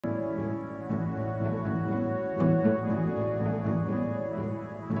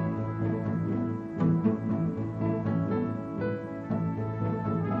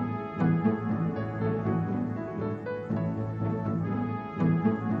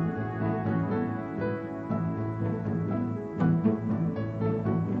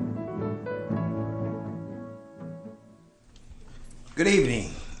Good evening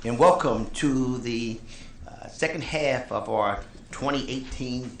and welcome to the second half of our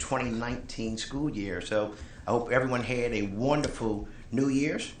 2018-2019 school year. So I hope everyone had a wonderful New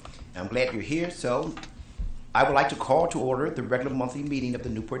Year's. I'm glad you're here. So I would like to call to order the regular monthly meeting of the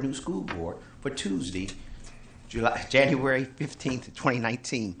Newport News School Board for Tuesday, January 15th,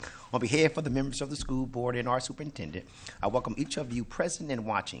 2019. On behalf of the members of the school board and our superintendent, I welcome each of you present and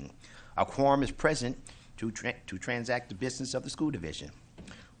watching. Our quorum is present to transact the business of the school division.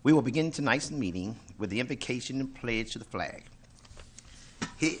 We will begin tonight's meeting with the invocation and pledge to the flag.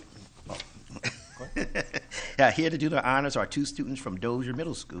 Here to do the honors are two students from Dozier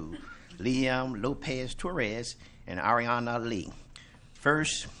Middle School, Liam Lopez Torres and Ariana Lee.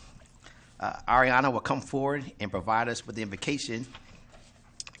 First, Ariana will come forward and provide us with the invocation,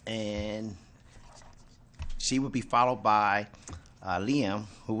 and she will be followed by Liam,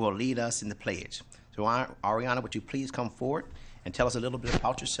 who will lead us in the pledge. So Ariana, would you please come forward and tell us a little bit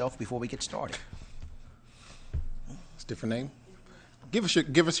about yourself before we get started? It's a different name. Give us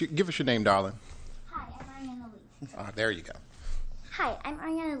your name, darling. Hi, I'm Ariana Lee. There you go. Hi, I'm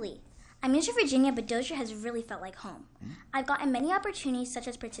Ariana Lee. I'm new to Virginia, but Dozier has really felt like home. I've gotten many opportunities, such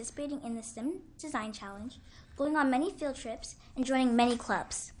as participating in the STEM Design Challenge, going on many field trips, and joining many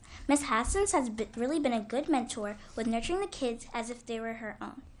clubs. Ms. Hassens has really been a good mentor with nurturing the kids as if they were her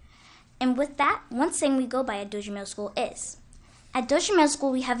own. And with that, one saying we go by at Dozier Middle School is, at Dozier Middle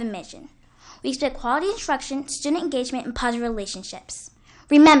School, we have a mission. We expect quality instruction, student engagement, and positive relationships.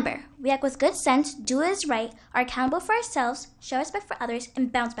 Remember, we act with good sense, do what is right, are accountable for ourselves, show respect for others,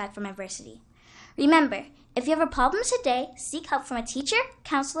 and bounce back from adversity. Remember, if you have a problem today, seek help from a teacher,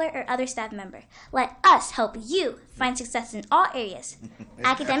 counselor, or other staff member. Let us help you find success in all areas,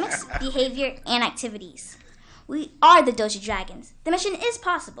 academics, behavior, and activities. We are the Dozier Dragons. The mission is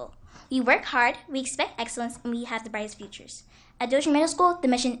possible. We work hard, we expect excellence, and we have the brightest futures. At Dozier Middle School, the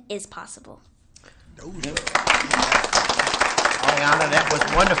mission is possible. Ariana, that was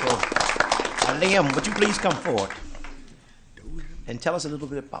wonderful. Liam, would you please come forward and tell us a little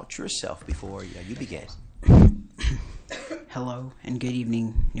bit about yourself before you begin? Hello and good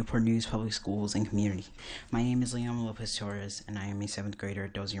evening, Newport News Public Schools and community. My name is Liam Lopez Torres, and I am a 7th grader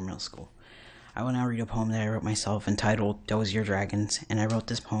at Dozier Middle School. I will now read a poem that I wrote myself entitled Dozier Dragons, and I wrote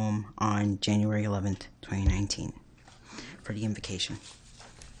this poem on January 11th, 2019, for the invocation.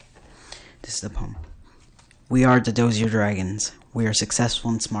 This is the poem. We are the Dozier Dragons. We are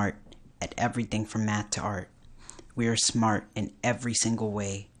successful and smart at everything from math to art. We are smart in every single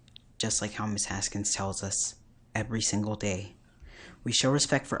way, just like how Miss Haskins tells us, every single day. We show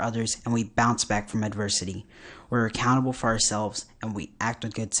respect for others and we bounce back from adversity. We're accountable for ourselves and we act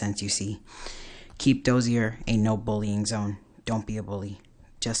with good sense, you see. Keep Dozier a no bullying zone. Don't be a bully.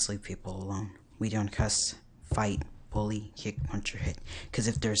 Just leave people alone. We don't cuss, fight, bully, kick, punch, or hit. Because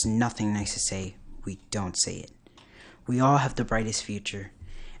if there's nothing nice to say, we don't say it. We all have the brightest future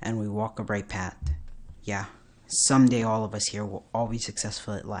and we walk a bright path. Yeah, someday all of us here will all be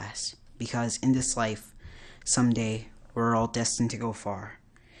successful at last. Because in this life, someday we're all destined to go far.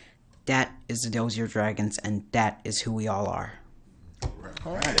 That is the Dozier Dragons, and that is who we all are.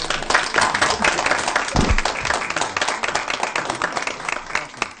 All right.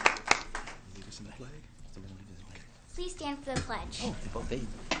 Please stand for the pledge.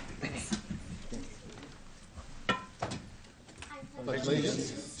 Pledge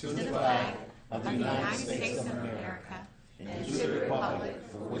allegiance to the flag of the United States of America and to the republic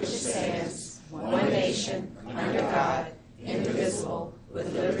for which it stands, one nation, under God, indivisible,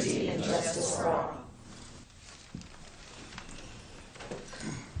 with liberty and justice for all.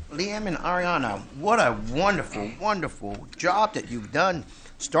 Liam and Ariana, what a wonderful, wonderful job that you've done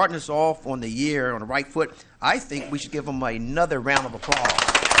starting us off on the year on the right foot. I think we should give them another round of applause.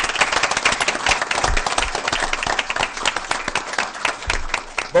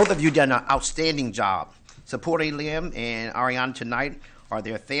 Both of you done an outstanding job. Supporting Liam and Ariana tonight are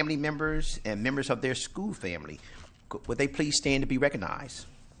their family members and members of their school family. Would they please stand to be recognized?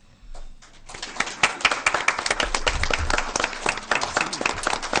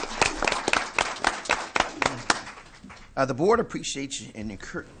 The board appreciates you and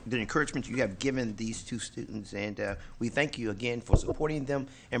the encouragement you have given these two students, and we thank you again for supporting them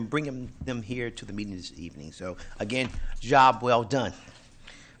and bringing them here to the meeting this evening. So again, job well done.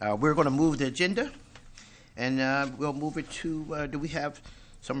 We're going to move the agenda, and we'll move it to, do we have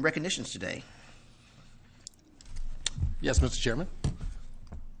some recognitions today? Yes, Mr. Chairman.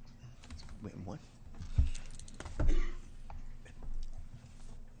 Wait, what?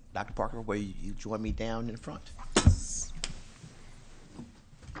 Dr. Parker, will you join me down in the front?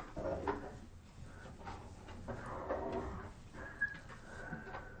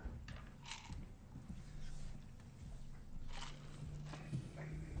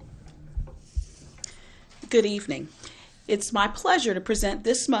 Good evening. It's my pleasure to present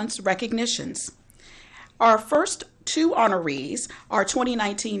this month's recognitions. Our first two honorees, our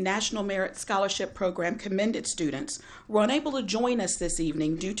 2019 National Merit Scholarship Program commended students, were unable to join us this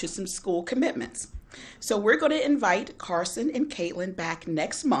evening due to some school commitments. So we're going to invite Carson and Caitlin back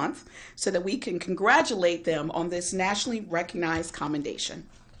next month so that we can congratulate them on this nationally recognized commendation.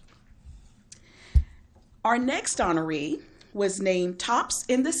 Our next honoree was named tops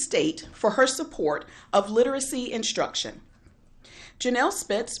in the state for her support of literacy instruction. Janelle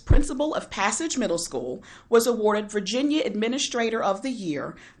Spitz, principal of Passage Middle School, was awarded Virginia Administrator of the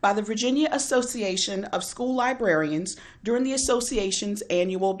Year by the Virginia Association of School Librarians during the association's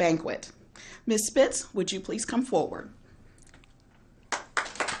annual banquet. Ms. Spitz, would you please come forward?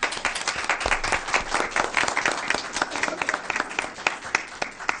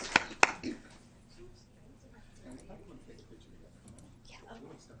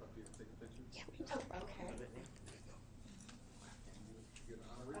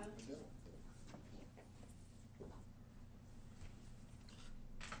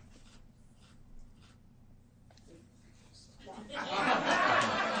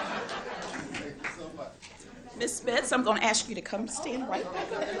 Ms. Spitz, I'm going to ask you to come stand right back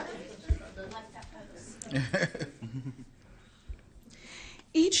there.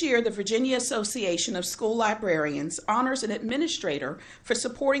 Each year, the Virginia Association of School Librarians honors an administrator for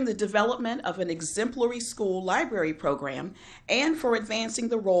supporting the development of an exemplary school library program and for advancing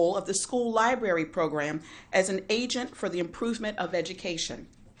the role of the school library program as an agent for the improvement of education.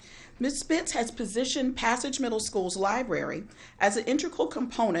 Ms. Spitz has positioned Passage Middle School's library as an integral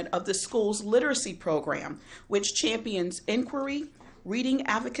component of the school's literacy program, which champions inquiry, reading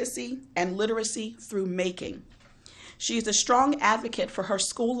advocacy, and literacy through making. She is a strong advocate for her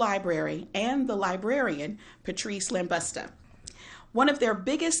school library and the librarian, Patrice Lambusta. One of their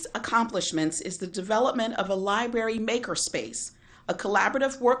biggest accomplishments is the development of a library makerspace, a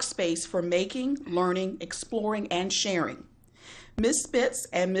collaborative workspace for making, learning, exploring, and sharing. Ms. Spitz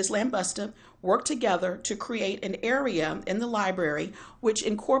and Ms. Lambusta worked together to create an area in the library which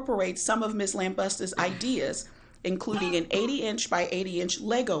incorporates some of Ms. Lambusta's ideas, including an 80-inch by 80-inch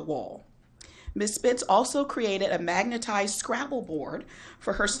Lego wall. Ms. Spitz also created a magnetized Scrabble board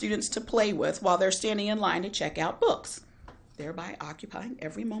for her students to play with while they're standing in line to check out books, thereby occupying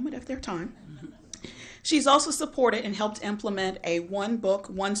every moment of their time. She's also supported and helped implement a one book,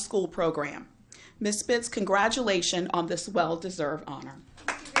 one school program. Ms. Spitz, congratulations on this well-deserved honor.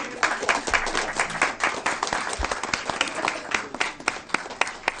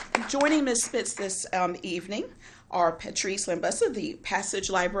 Joining Ms. Spitz this evening are Patrice Lambusta, the Passage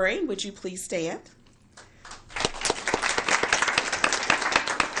Librarian. Would you please stand?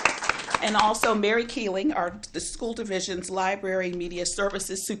 And also Mary Keeling, the school division's Library Media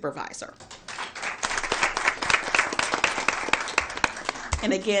Services Supervisor.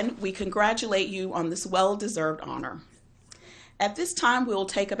 And again, we congratulate you on this well-deserved honor. At this time, we'll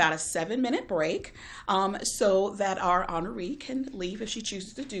take about a 7-minute break so that our honoree can leave if she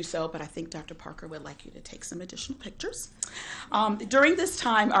chooses to do so, but I think Dr. Parker would like you to take some additional pictures. During this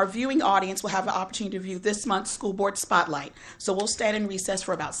time, our viewing audience will have the opportunity to view this month's School Board Spotlight. So we'll stand in recess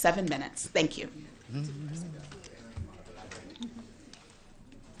for about 7 minutes. Thank you. Went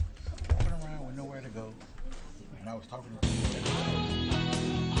around with nowhere to go, and I was talking to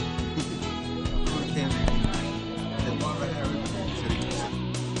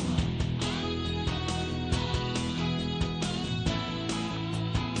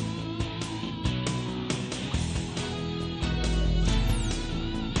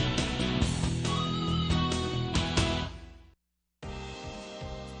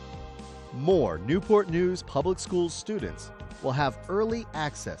More Newport News Public Schools students will have early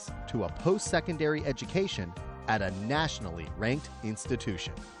access to a post-secondary education at a nationally ranked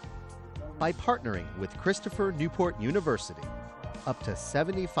institution. By partnering with Christopher Newport University, up to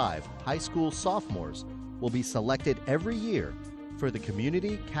 75 high school sophomores will be selected every year for the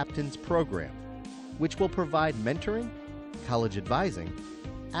Community Captains Program, which will provide mentoring, college advising,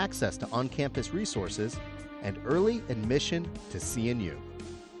 access to on-campus resources, and early admission to CNU.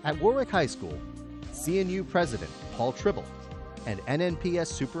 At Warwick High School, CNU President Paul Tribble and NNPS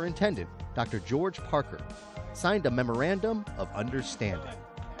Superintendent Dr. George Parker signed a Memorandum of Understanding.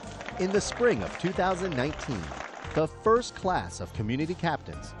 In the spring of 2019, the first class of community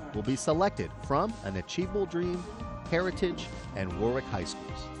captains will be selected from an Achievable Dream, Heritage, and Warwick High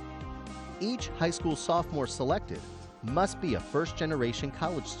Schools. Each high school sophomore selected must be a first-generation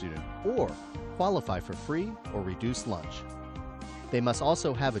college student or qualify for free or reduced lunch. They must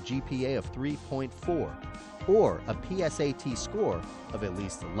also have a GPA of 3.4 or a PSAT score of at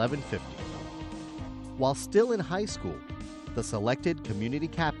least 1150. While still in high school, the selected community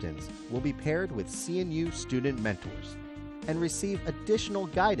captains will be paired with CNU student mentors and receive additional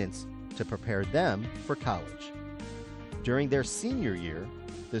guidance to prepare them for college. During their senior year,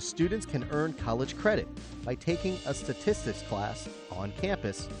 the students can earn college credit by taking a statistics class on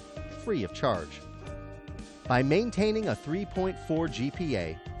campus free of charge. By maintaining a 3.4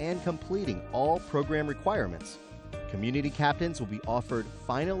 GPA and completing all program requirements, community captains will be offered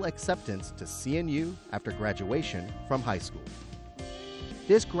final acceptance to CNU after graduation from high school.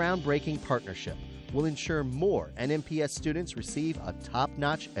 This groundbreaking partnership will ensure more NNPS students receive a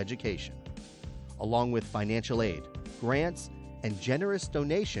top-notch education. Along with financial aid, grants, and generous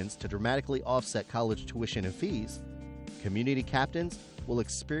donations to dramatically offset college tuition and fees, community captains will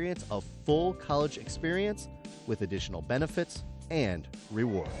experience a full college experience with additional benefits and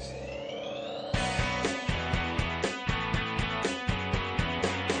rewards.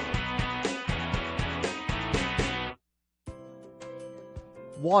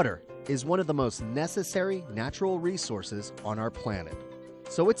 Water is one of the most necessary natural resources on our planet.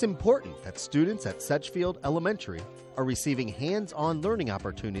 So it's important that students at Sedgefield Elementary are receiving hands-on learning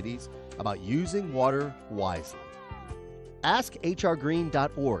opportunities about using water wisely.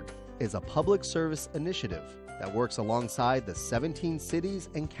 AskHRGreen.org is a public service initiative that works alongside the 17 cities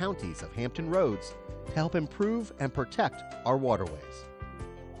and counties of Hampton Roads to help improve and protect our waterways.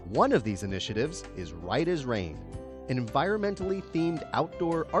 One of these initiatives is Right as Rain, an environmentally themed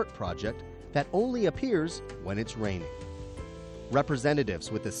outdoor art project that only appears when it's raining.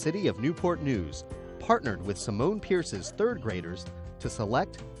 Representatives with the City of Newport News partnered with Simone Pierce's third graders to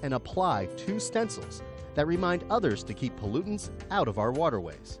select and apply 2 stencils that remind others to keep pollutants out of our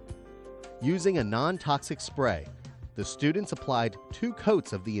waterways. Using a non-toxic spray, the students applied 2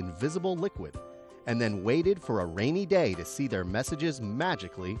 coats of the invisible liquid and then waited for a rainy day to see their messages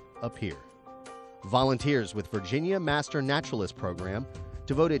magically appear. Volunteers with Virginia Master Naturalist Program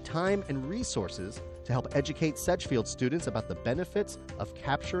devoted time and resources to help educate Sedgefield students about the benefits of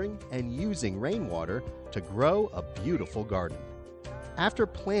capturing and using rainwater to grow a beautiful garden. After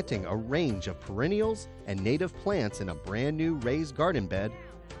planting a range of perennials and native plants in a brand new raised garden bed,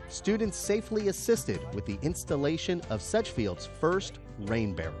 students safely assisted with the installation of Sedgefield's first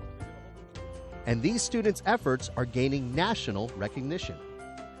rain barrel. And these students' efforts are gaining national recognition.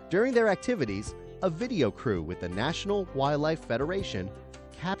 During their activities, a video crew with the National Wildlife Federation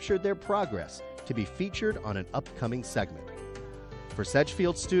captured their progress to be featured on an upcoming segment. For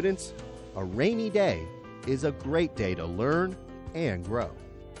Sedgefield students, a rainy day is a great day to learn and grow.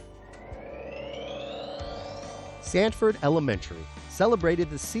 Sanford Elementary celebrated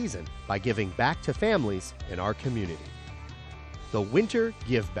the season by giving back to families in our community. The Winter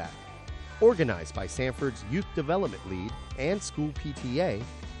Give Back, organized by Sanford's Youth Development Lead and School PTA,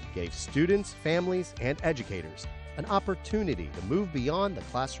 gave students, families, and educators an opportunity to move beyond the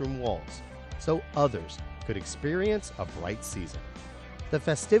classroom walls so others could experience a bright season. The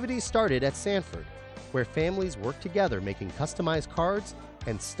festivities started at Sanford, where families worked together making customized cards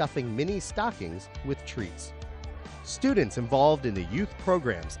and stuffing mini stockings with treats. Students involved in the youth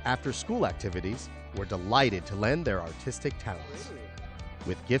program's after-school activities were delighted to lend their artistic talents.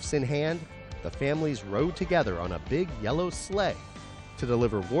 With gifts in hand, the families rode together on a big yellow sleigh to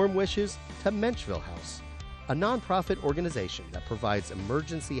deliver warm wishes to Menchville House, a nonprofit organization that provides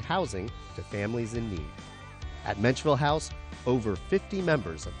emergency housing to families in need. At Menchville House, over 50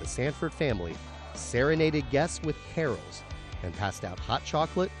 members of the Sanford family serenaded guests with carols and passed out hot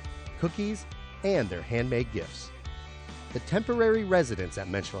chocolate, cookies, and their handmade gifts. The temporary residents at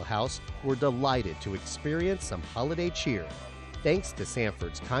Menchville House were delighted to experience some holiday cheer thanks to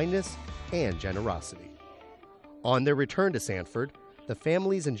Sanford's kindness and generosity. On their return to Sanford, the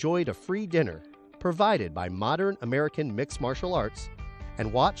families enjoyed a free dinner provided by Modern American Mixed Martial Arts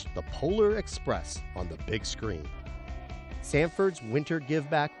and watched the Polar Express on the big screen. Sanford's Winter Give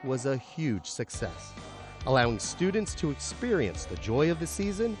Back was a huge success, allowing students to experience the joy of the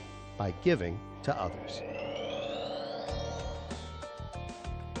season by giving to others.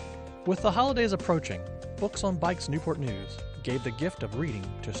 With the holidays approaching, Books on Bikes Newport News gave the gift of reading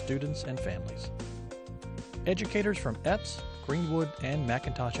to students and families. Educators from Epps, Greenwood, and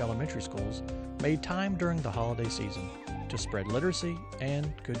McIntosh Elementary Schools made time during the holiday season to spread literacy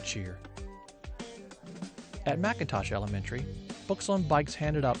and good cheer. At McIntosh Elementary, Books on Bikes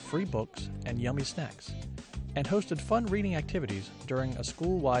handed out free books and yummy snacks, and hosted fun reading activities during a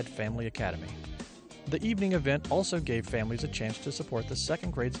school-wide family academy. The evening event also gave families a chance to support the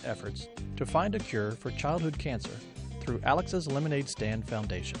second grade's efforts to find a cure for childhood cancer through Alex's Lemonade Stand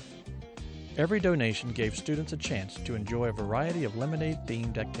Foundation. Every donation gave students a chance to enjoy a variety of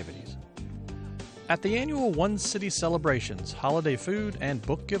lemonade-themed activities. At the annual One City Celebrations holiday food and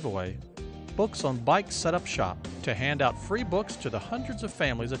book giveaway, Books on Bikes set up shop to hand out free books to the hundreds of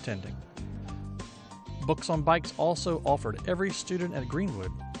families attending. Books on Bikes also offered every student at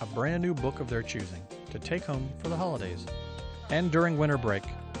Greenwood a brand new book of their choosing to take home for the holidays. And during winter break,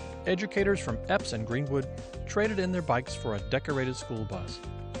 educators from Epps and Greenwood traded in their bikes for a decorated school bus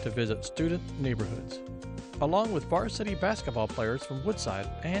to visit student neighborhoods. Along with varsity basketball players from Woodside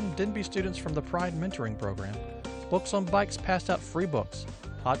and Denby students from the Pride Mentoring Program, Books on Bikes passed out free books,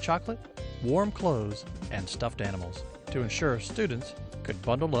 hot chocolate, warm clothes, and stuffed animals to ensure students could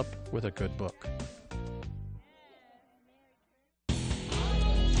bundle up with a good book.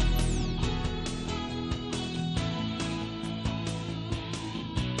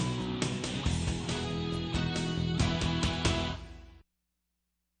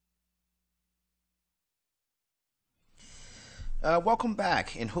 Welcome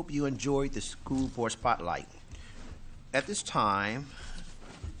back, and hope you enjoyed the School Board Spotlight. At this time,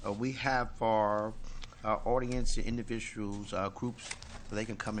 we have our audience and individuals, groups, so they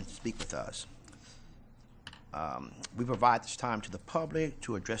can come and speak with us. We provide this time to the public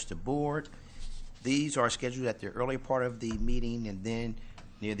to address the board. These are scheduled at the early part of the meeting and then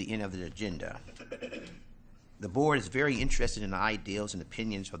near the end of the agenda. The board is very interested in the ideals and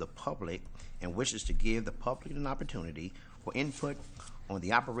opinions of the public and wishes to give the public an opportunity for input on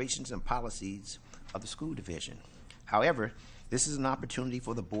the operations and policies of the school division. However, this is an opportunity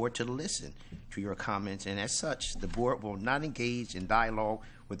for the board to listen to your comments, and as such, the board will not engage in dialogue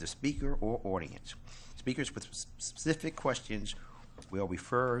with the speaker or audience. Speakers with specific questions will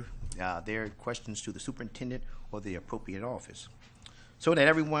refer their questions to the superintendent or the appropriate office. So that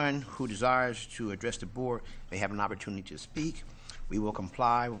everyone who desires to address the board may have an opportunity to speak, we will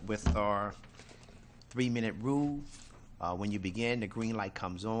comply with our 3-minute rule. When you begin, the green light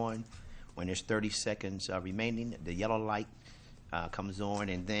comes on. When there's 30 seconds remaining, the yellow light comes on,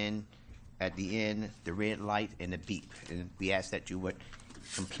 and then at the end, the red light and the beep. And we ask that you would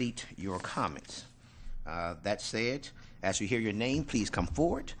complete your comments. That said, as you hear your name, please come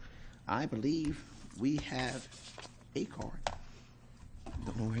forward. I believe we have a card.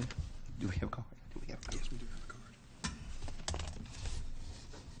 Don't know where. Do we have a card? Do we have a card? Yes, we do have a card.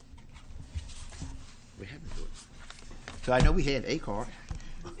 We haven't do it. So I know we had a card.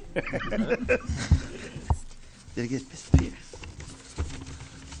 Did it get disappeared?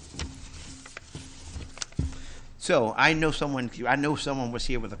 So I know someone was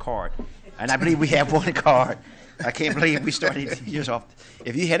here with a card, and I believe we have one card. I can't believe we started years off.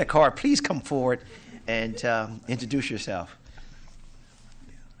 If you had a card, please come forward and introduce yourself.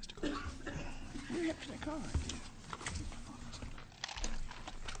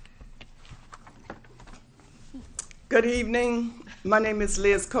 Good evening. My name is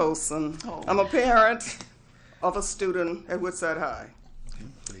Liz Colson. I'm a parent of a student at Woodside High.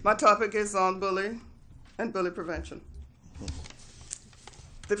 My topic is on bullying and bully prevention.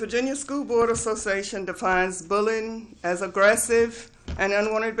 The Virginia School Board Association defines bullying as aggressive and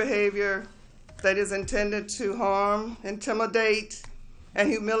unwanted behavior that is intended to harm, intimidate, and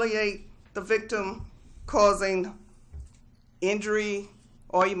humiliate the victim, causing injury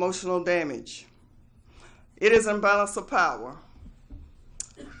or emotional damage. It is imbalance of power.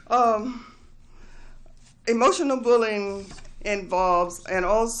 Emotional bullying involves, and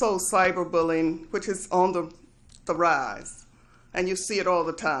also cyberbullying, which is on the rise, and you see it all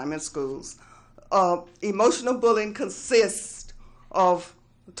the time in schools. Emotional bullying consists of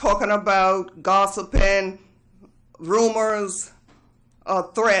talking about gossiping, rumors,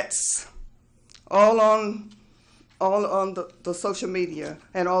 threats, all on the social media,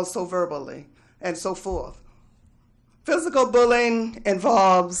 and also verbally, and so forth. Physical bullying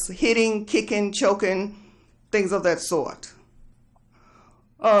involves hitting, kicking, choking, things of that sort.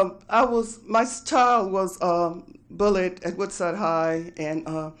 My child was bullied at Woodside High,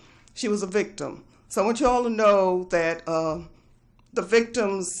 and she was a victim. So I want you all to know that the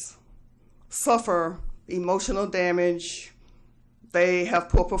victims suffer emotional damage. They have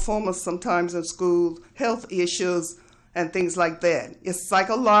poor performance sometimes in school, health issues, and things like that. It's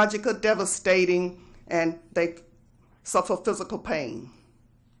psychological, devastating, and they suffer physical pain.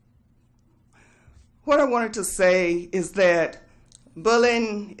 What I wanted to say is that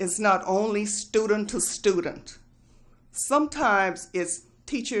bullying is not only student to student. Sometimes it's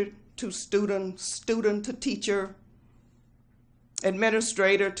teacher to student, student to teacher,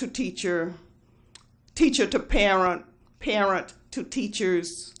 administrator to teacher, teacher to parent, parent to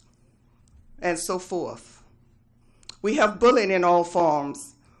teachers, and so forth. We have bullying in all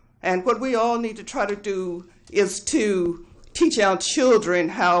forms, and what we all need to try to do is to teach our children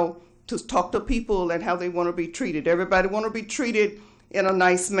how to talk to people and how they want to be treated. Everybody want to be treated in a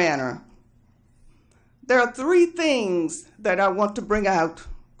nice manner. There are 3 things that I want to bring out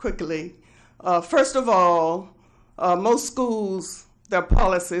quickly. First of all, most schools, their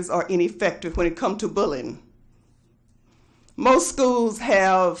policies are ineffective when it comes to bullying. Most schools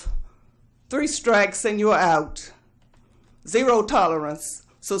have 3 strikes and you're out, 0 tolerance,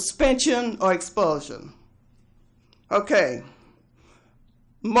 suspension or expulsion. Okay.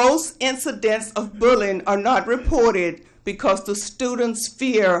 Most incidents of bullying are not reported because the students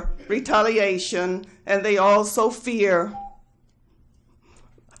fear retaliation, and they also fear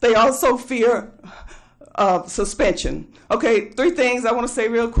suspension. Okay, 3 things I want to say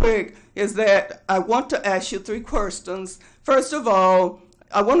real quick is that I want to ask you 3 questions. First of all,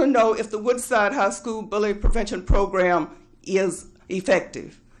 I want to know if the Woodside High School Bully Prevention Program is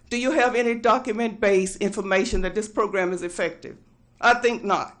effective. Do you have any document-based information that this program is effective? I think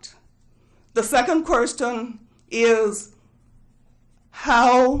not. The second question is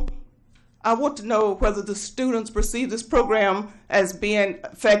how I want to know whether the students perceive this program as being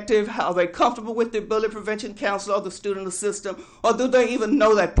effective, how they're comfortable with the bully prevention counselor or the student assistant, or do they even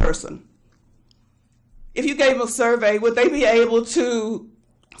know that person? If you gave them a survey, would they be able to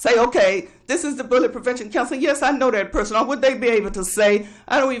say, okay, this is the bully prevention counselor, yes, I know that person, or would they be able to say,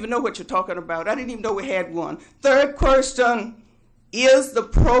 I don't even know what you're talking about, I didn't even know we had one. Third question, is the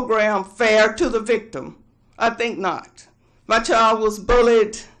program fair to the victim? I think not. My child was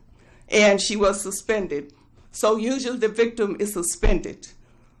bullied and she was suspended. So usually the victim is suspended.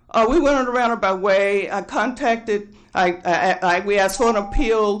 We went on a roundabout way. I contacted, we asked for an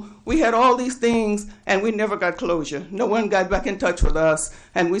appeal. We had all these things and we never got closure. No one got back in touch with us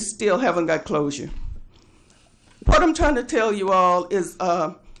and we still haven't got closure. What I'm trying to tell you all is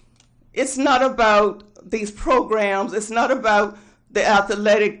it's not about these programs. It's not about the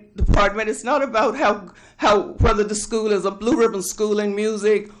athletic department. It's not about whether the school is a blue ribbon school in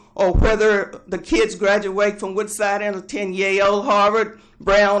music or whether the kids graduate from Woodside and attend Yale, Harvard,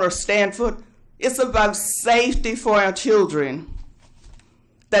 Brown, or Stanford. It's about safety for our children,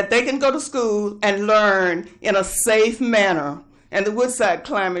 that they can go to school and learn in a safe manner, and the Woodside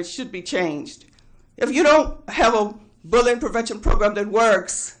climate should be changed. If you don't have a bullying prevention program that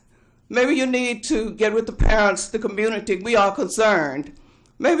works, maybe you need to get with the parents, the community. We are concerned.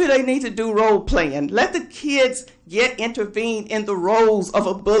 Maybe they need to do role playing. Let the kids intervene in the roles of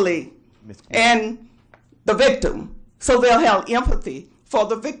a bully and the victim, so they'll have empathy for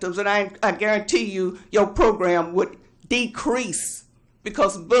the victims. And I guarantee you your program would decrease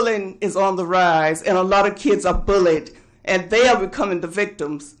because bullying is on the rise and a lot of kids are bullied and they are becoming the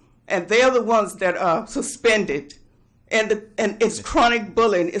victims and they are the ones that are suspended. And it's chronic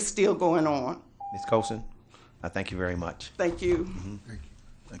bullying is still going on. Ms. Colson, I thank you very much. Thank you. Mm-hmm.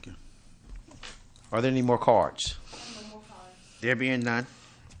 Thank you. Are there any more cards? No more cards. There being none,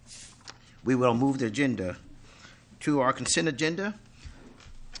 we will move the agenda to our consent agenda.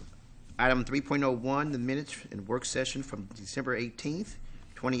 Item 3.01, the minutes and work session from December 18th,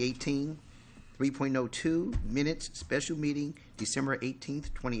 2018. 3.02, minutes special meeting December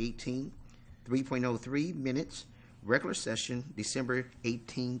 18th, 2018. 3.03, minutes regular session December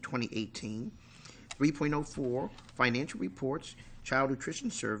 18, 2018. 3.04, financial reports, child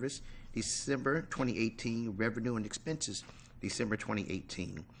nutrition service, December 2018, revenue and expenses, December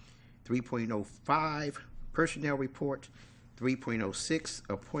 2018. 3.05, personnel report. 3.06,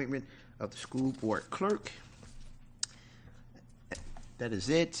 appointment of the school board clerk. That is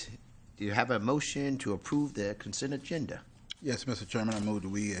it. Do you have a motion to approve the consent agenda? Yes, Mr. Chairman, I move that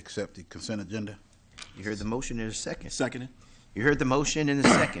we accept the consent agenda. You heard the motion in a second. Seconded. You heard the motion in a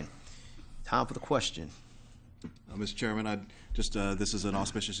second. Time for the question. Mr. Chairman, this is an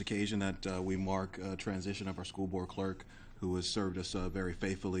auspicious occasion that we mark transition of our school board clerk, who has served us very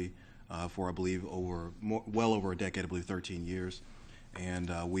faithfully for, I believe, well over a decade, I believe 13 years.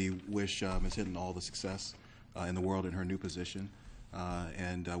 And we wish Ms. Hinton all the success in the world in her new position.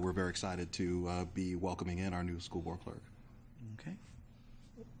 And we're very excited to be welcoming in our new school board clerk. Okay.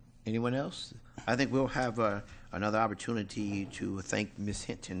 Anyone else? I think we'll have another opportunity to thank Ms.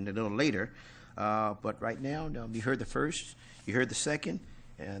 Hinton a little later. But right now, you heard the first, you heard the second,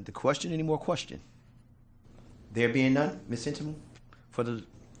 and the question. Any more question? There being none, Ms. Hinton, for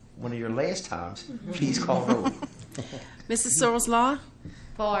one of your last times, please call roll. Mrs. Searles Law?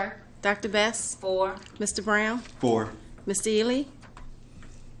 4. Dr. Bess? 4. Mr. Brown? 4. Mr. Ely?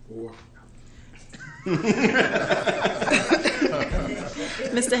 4.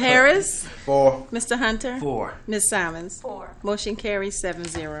 Mr. Harris? 4. Mr. Hunter? 4. Ms. Simons? 4. Motion carries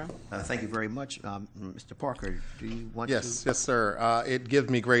 7-0. Thank you very much. Mr. Parker, do you want Yes, to? yes, sir. It gives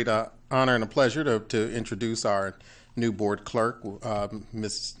me great honor and a pleasure to introduce our new board clerk,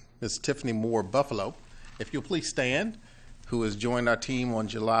 Miss Tiffany Moore Buffalo. If you'll please stand, who has joined our team on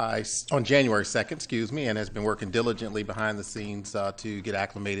January 2nd, and has been working diligently behind the scenes to get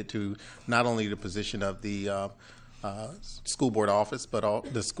acclimated to not only the position of the school board office, but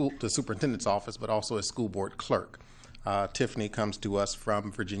the superintendent's office, but also as school board clerk. Tiffany comes to us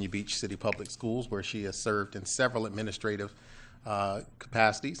from Virginia Beach City Public Schools, where she has served in several administrative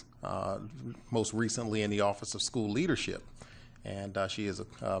capacities, most recently in the Office of School Leadership. And she has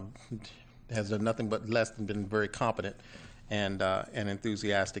done nothing but less than been very competent and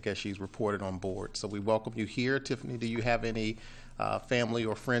enthusiastic as she's reported on board. So we welcome you here. Tiffany, do you have any family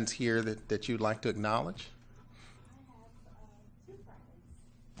or friends here that you'd like to acknowledge?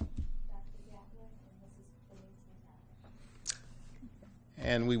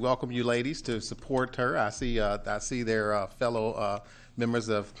 And we welcome you ladies to support her. I see their fellow members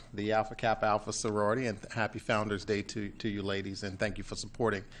of the Alpha Kappa Alpha sorority, and happy Founders Day to you ladies, and thank you for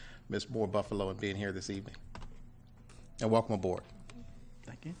supporting Ms. Moore Buffalo and being here this evening. And welcome aboard.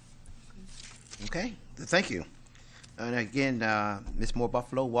 Thank you. Okay, thank you. And again, Ms. Moore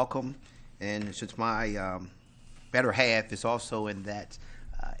Buffalo, welcome. And since my better half is also in that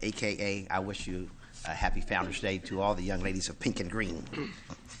AKA, I wish you a happy Founders Day to all the young ladies of pink and green.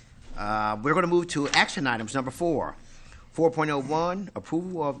 We're going to move to action items number 4. 4.01,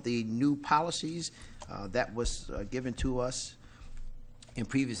 approval of the new policies that was given to us in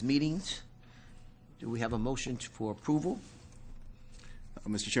previous meetings. Do we have a motion for approval?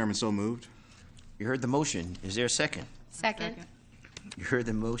 Mr. Chairman, so moved. You heard the motion. Is there a second? Second. You heard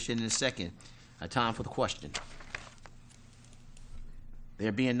the motion and a second. Time for the question.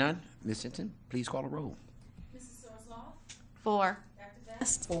 There being none, Ms. Hinton, please call a roll. Mrs. Sorslaw? 4. Dr.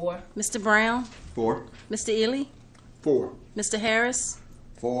 Best? 4. Mr. Brown? 4. Mr. Ely? 4. Mr. Harris?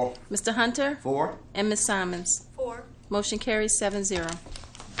 4. Mr. Hunter? 4. And Ms. Simons? 4. Motion carries 7-0.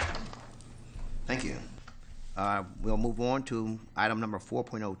 Thank you. We'll move on to item number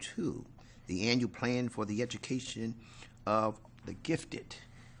 4.02, the annual plan for the education of the gifted.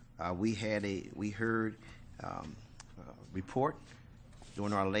 We heard a report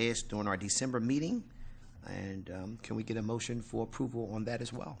during our December meeting, and can we get a motion for approval on that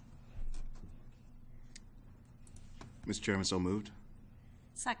as well? Mr. Chairman, so moved.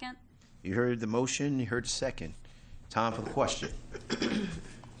 Second. You heard the motion, you heard the second. Time for the question.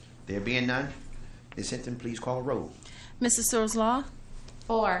 There being none, Ms. Hinton, please call a roll. Mrs. Sorslaw?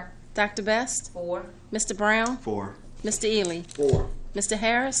 4. Dr. Best? 4. Mr. Brown? 4. Mr. Ely? 4. Mr.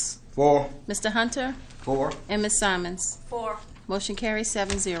 Harris? 4. Mr. Hunter? 4. And Ms. Simons? 4. Motion carries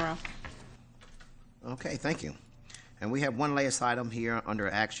 7-0. Okay, thank you. And we have one last item here under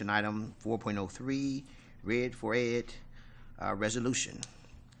action item 4.03, Read for Ed resolution.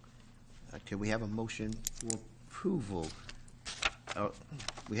 Can we have a motion for approval?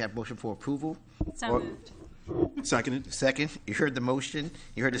 We have motion for approval. So moved. Seconded. Second. You heard the motion.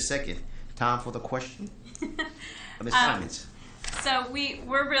 You heard the second. Time for the question. Ms. Simons. So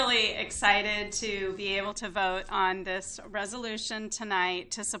we're really excited to be able to vote on this resolution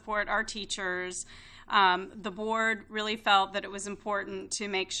tonight to support our teachers. The board really felt that it was important to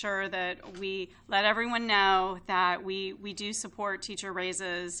make sure that we let everyone know that we do support teacher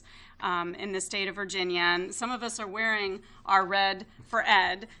raises in the state of Virginia. And some of us are wearing our Red for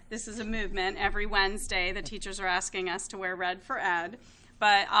Ed. This is a movement. Every Wednesday, the teachers are asking us to wear Red for Ed.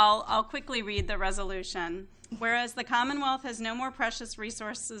 But I'll quickly read the resolution. Whereas the Commonwealth has no more precious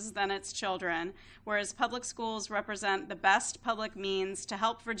resources than its children, whereas public schools represent the best public means to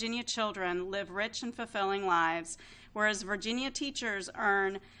help Virginia children live rich and fulfilling lives, whereas Virginia teachers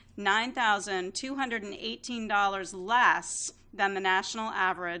earn $9,218 less than the national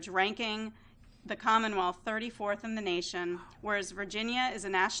average, ranking the Commonwealth 34th in the nation, whereas Virginia is a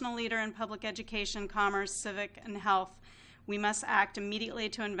national leader in public education, commerce, civic, and health, we must act immediately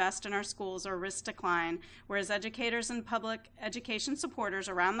to invest in our schools or risk decline, whereas educators and public education supporters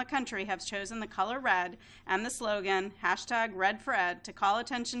around the country have chosen the color red and the slogan, #RedForEd, to call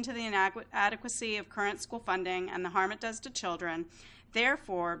attention to the inadequacy of current school funding and the harm it does to children.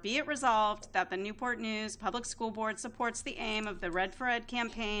 Therefore, be it resolved that the Newport News Public School Board supports the aim of the Red for Ed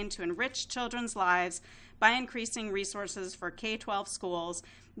campaign to enrich children's lives by increasing resources for K-12 schools.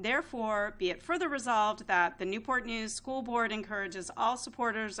 Therefore, be it further resolved that the Newport News School Board encourages all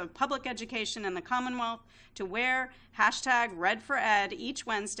supporters of public education in the Commonwealth to wear #RedForEd each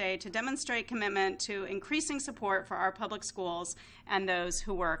Wednesday to demonstrate commitment to increasing support for our public schools and those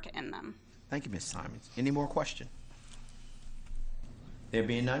who work in them. Thank you, Ms. Simons. Any more questions? There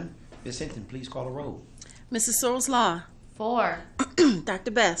being none, Ms. Hinton, please call the roll. Mrs. Searles Law. 4.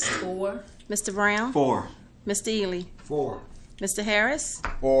 Dr. Best. 4. Mr. Brown. 4. Mr. Ely. 4. Mr. Harris.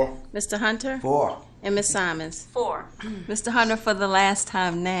 4. Mr. Hunter. 4. And Ms. Simons. 4. Mr. Hunter, for the last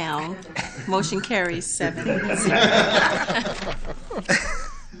time now, motion carries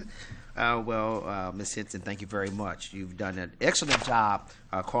 7-0. Ms. Hinton, thank you very much. You've done an excellent job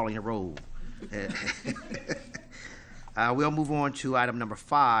calling the roll. We'll move on to item number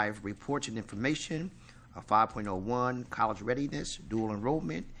 5, reports and information, 5.01, college readiness, dual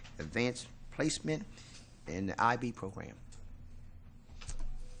enrollment, advanced placement, and the IB program.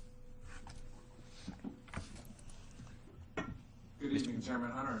 Good evening,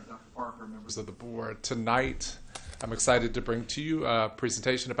 Chairman Hunter and Dr. Parker, members of the board. Tonight, I'm excited to bring to you a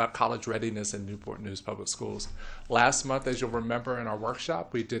presentation about college readiness in Newport News Public Schools. Last month, as you'll remember in our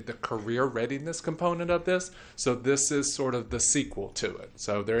workshop, we did the career readiness component of this. So this is sort of the sequel to it.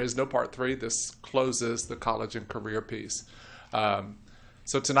 So there is no part 3. This closes the college and career piece.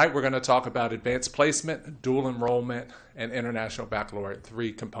 So tonight we're going to talk about advanced placement, dual enrollment, and international baccalaureate,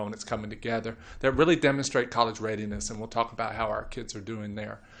 3 components coming together that really demonstrate college readiness, and we'll talk about how our kids are doing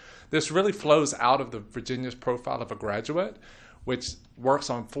there. This really flows out of the Virginia's profile of a graduate, which works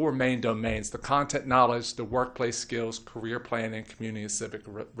on 4 main domains: the content knowledge, the workplace skills, career planning, community and civic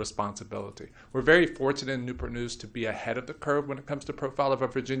responsibility. We're very fortunate in Newport News to be ahead of the curve when it comes to profile of a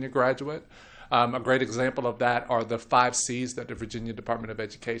Virginia graduate. A great example of that are the 5 C's that the Virginia Department of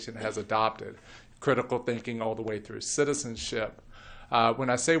Education has adopted: critical thinking all the way through citizenship. When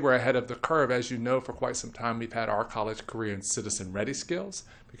I say we're ahead of the curve, as you know, for quite some time we've had our college, career, and citizen-ready skills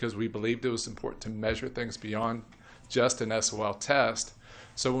because we believed it was important to measure things beyond just an SOL test.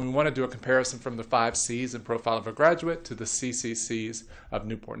 So when we want to do a comparison from the 5 C's in profile of a graduate to the CCCs of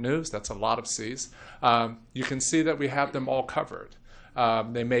Newport News, that's a lot of C's, you can see that we have them all covered.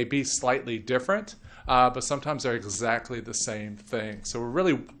 They may be slightly different, but sometimes they're exactly the same thing. So we're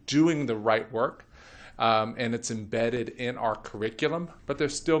really doing the right work, and it's embedded in our curriculum, but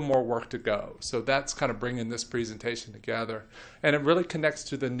there's still more work to go. So that's kind of bringing this presentation together. And it really connects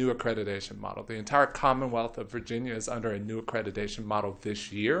to the new accreditation model. The entire Commonwealth of Virginia is under a new accreditation model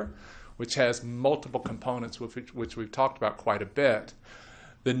this year, which has multiple components, which we've talked about quite a bit.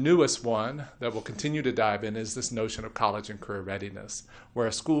 The newest one that we'll continue to dive in is this notion of college and career readiness, where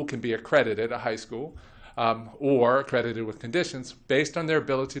a school can be accredited, a high school, or accredited with conditions based on their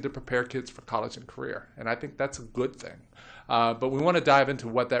ability to prepare kids for college and career. And I think that's a good thing. But we want to dive into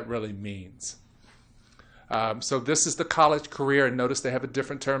what that really means. So this is the college career, and notice they have a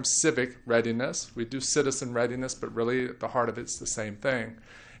different term: civic readiness. We do citizen readiness, but really at the heart of it's the same thing.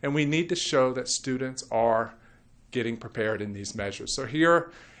 And we need to show that students are getting prepared in these measures. So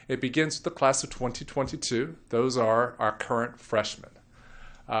here it begins with the class of 2022. Those are our current freshmen.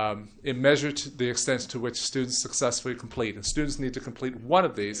 It measures the extent to which students successfully complete, and students need to complete one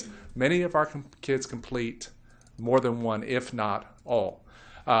of these. Many of our kids complete more than one, if not all.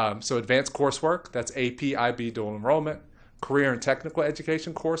 So advanced coursework, that's AP, IB, dual enrollment, career and technical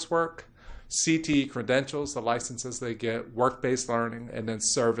education coursework, CTE credentials, the licenses they get, work-based learning, and then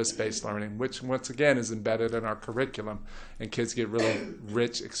service-based learning, which once again is embedded in our curriculum, and kids get really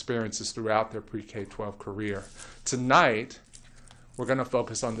rich experiences throughout their pre-K-12 career. Tonight, we're going to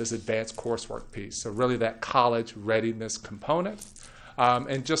focus on this advanced coursework piece, so really that college readiness component.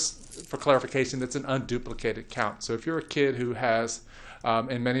 And just for clarification, it's an unduplicated count. So if you're a kid who has,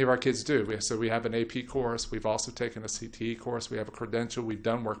 and many of our kids do, so we have an AP course, we've also taken a CTE course, we have a credential, we've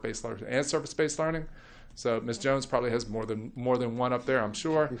done work-based learning and service-based learning. So Ms. Jones probably has more than one up there, I'm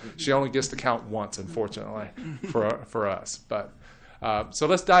sure. She only gets to count once, unfortunately, for us. But so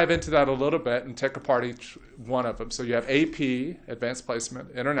let's dive into that a little bit and take apart each one of them. So you have AP, Advanced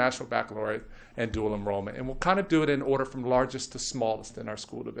Placement, International Baccalaureate, and Dual Enrollment. And we'll kind of do it in order from largest to smallest in our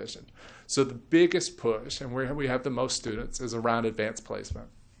school division. So the biggest push, and where we have the most students, is around Advanced Placement,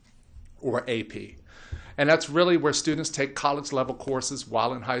 or AP. And that's really where students take college-level courses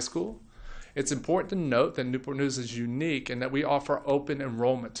while in high school. It's important to note that Newport News is unique in that we offer open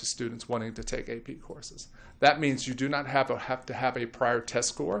enrollment to students wanting to take AP courses. That means you do not have to have a prior test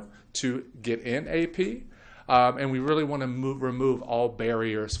score to get in AP. And we really want to remove all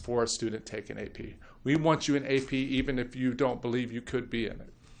barriers for a student taking AP. We want you in AP even if you don't believe you could be in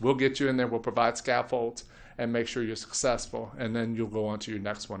it. We'll get you in there, we'll provide scaffolds, and make sure you're successful, and then you'll go on to your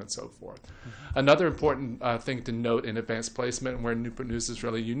next one and so forth. Another important thing to note in advanced placement, and where Newport News is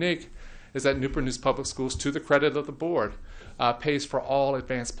really unique, is that Newport News Public Schools, to the credit of the board, pays for all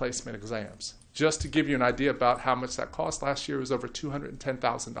advanced placement exams. Just to give you an idea about how much that cost, last year was over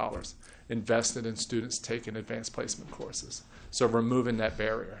 $210,000 invested in students taking advanced placement courses. So removing that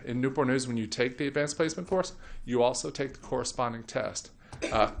barrier. In Newport News, when you take the advanced placement course, you also take the corresponding test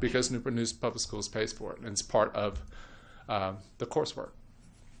because Newport News Public Schools pays for it, and it's part of the coursework.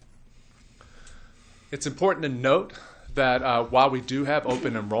 It's important to note that while we do have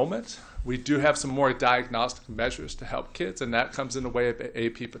open enrollment, we do have some more diagnostic measures to help kids, and that comes in the way of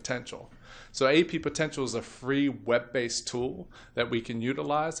AP Potential. So AP Potential is a free web-based tool that we can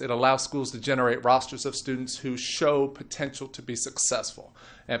utilize. It allows schools to generate rosters of students who show potential to be successful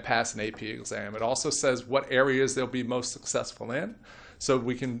and pass an AP exam. It also says what areas they'll be most successful in, so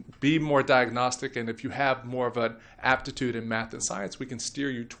we can be more diagnostic, and if you have more of an aptitude in math and science, we can steer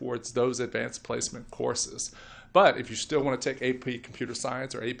you towards those advanced placement courses. But if you still want to take AP Computer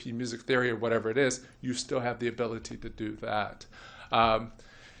Science or AP Music Theory or whatever it is, you still have the ability to do that.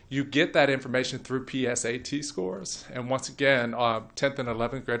 You get that information through PSAT scores. And once again, 10th and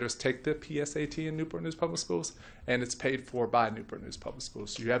 11th graders take the PSAT in Newport News Public Schools, and it's paid for by Newport News Public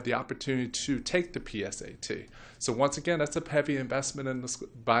Schools. So you have the opportunity to take the PSAT. So once again, that's a heavy investment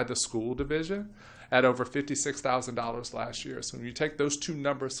by the school division at over $56,000 last year. So when you take those two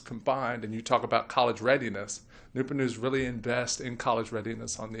numbers combined and you talk about college readiness, Newport News really invests in college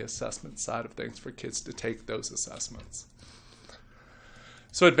readiness on the assessment side of things for kids to take those assessments.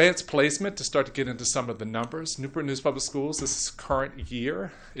 So advanced placement, to start to get into some of the numbers, Newport News Public Schools this current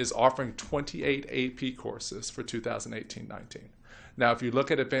year is offering 28 AP courses for 2018-19. Now, if you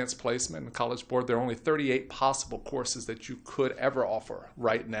look at advanced placement and College Board, there are only 38 possible courses that you could ever offer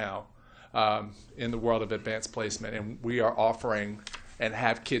right now in the world of advanced placement, and we are offering and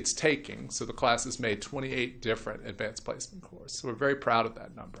have kids taking. So the class has made 28 different advanced placement courses. So we're very proud of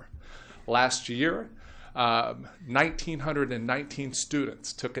that number. Last year, 1,919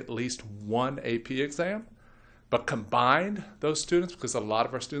 students took at least one AP exam, but combined those students, because a lot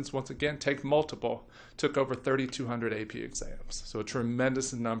of our students, once again, take multiple, took over 3,200 AP exams. So a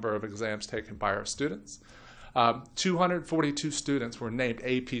tremendous number of exams taken by our students. 242 students were named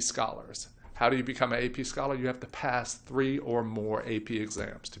AP Scholars. How do you become an AP Scholar? You have to pass 3 or more AP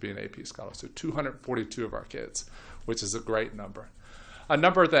exams to be an AP Scholar. So 242 of our kids, which is a great number. A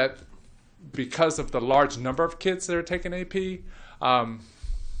number that, because of the large number of kids that are taking AP,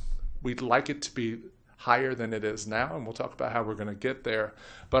 we'd like it to be higher than it is now, and we'll talk about how we're going to get there.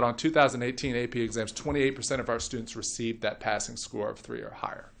 But on 2018 AP exams, 28% of our students received that passing score of 3 or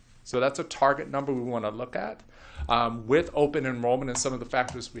higher. So that's a target number we want to look at. With open enrollment and some of the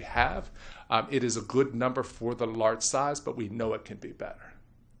factors we have, it is a good number for the large size, but we know it can be better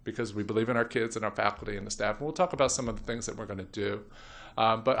because we believe in our kids and our faculty and the staff. And we'll talk about some of the things that we're going to do.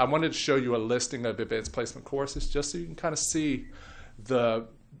 But I wanted to show you a listing of advanced placement courses just so you can kind of see the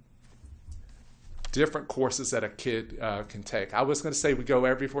different courses that a kid can take. I was going to say we go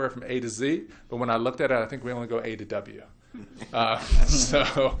everywhere from A to Z, but when I looked at it, I think we only go A to W. We have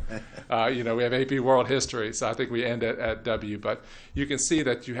AP World History, so I think we end at W. But you can see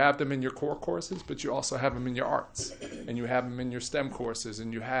that you have them in your core courses, but you also have them in your arts, and you have them in your STEM courses,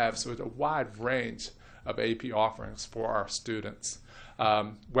 and you have, so it's a wide range of AP offerings for our students.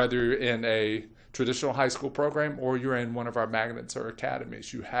 Whether you're in a traditional high school program or you're in one of our magnets or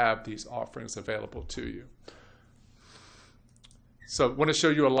academies, you have these offerings available to you. So I want to show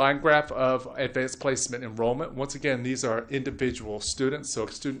you a line graph of advanced placement enrollment. Once again, these are individual students, so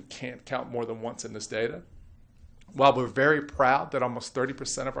a student can't count more than once in this data. While we're very proud that almost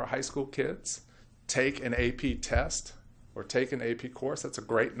 30% of our high school kids take an AP test or take an AP course, that's a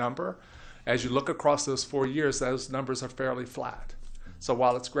great number. As you look across those 4 years, those numbers are fairly flat. So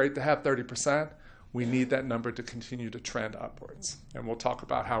while it's great to have 30%, we need that number to continue to trend upwards. And we'll talk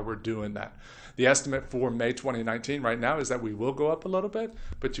about how we're doing that. The estimate for May 2019 right now is that we will go up a little bit,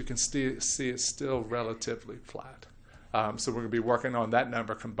 but you can see it's still relatively flat. So we're going to be working on that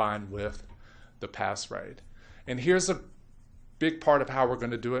number combined with the pass rate. And here's a big part of how we're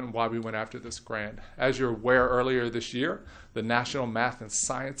going to do it and why we went after this grant. As you're aware, earlier this year, the National Math and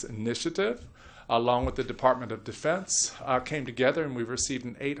Science Initiative, along with the Department of Defense, came together, and we've received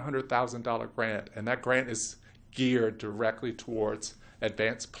an $800,000 grant. And that grant is geared directly towards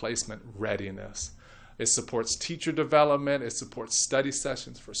advanced placement readiness. It supports teacher development, it supports study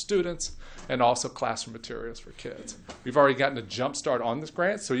sessions for students, and also classroom materials for kids. We've already gotten a jump start on this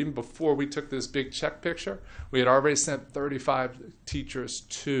grant, so even before we took this big check picture, we had already sent 35 teachers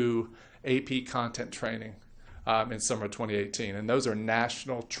to AP content training in summer 2018. And those are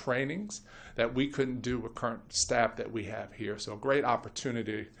national trainings that we couldn't do with current staff that we have here. So a great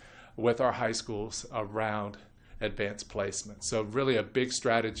opportunity with our high schools around advanced placement. So really a big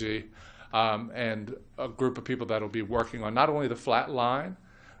strategy and a group of people that will be working on not only the flat line,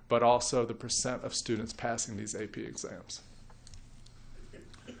 but also the percent of students passing these AP exams.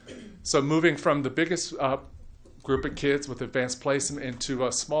 So moving from the biggest group of kids with advanced placement into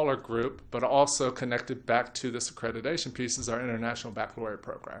a smaller group, but also connected back to this accreditation piece is our International Baccalaureate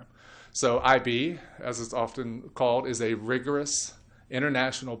program. So IB, as it's often called, is a rigorous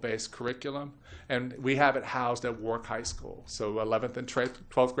international-based curriculum, and we have it housed at Warwick High School. So 11th and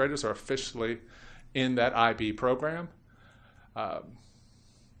 12th graders are officially in that IB program.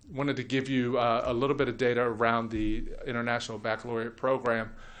 Wanted to give you a little bit of data around the International Baccalaureate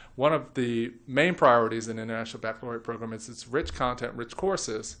program. One of the main priorities in the International Baccalaureate program is its rich content, rich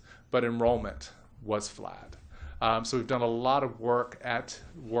courses, but enrollment was flat. So we've done a lot of work at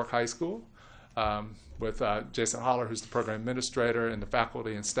Warwick High School with Jason Holler, who's the program administrator, and the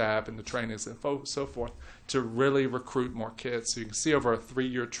faculty and staff and the trainings and so forth, to really recruit more kids. So you can see over a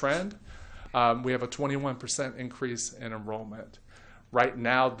 3-year trend, we have a 21% increase in enrollment. Right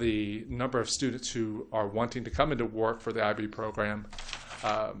now, the number of students who are wanting to come into work for the IB program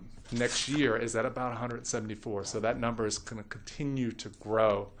next year is at about 174. So that number is going to continue to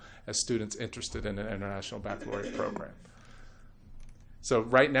grow as students interested in an International Baccalaureate program. So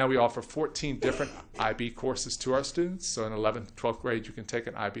right now we offer 14 different IB courses to our students. So in 11th, 12th grade, you can take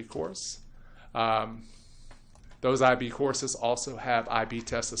an IB course. Those IB courses also have IB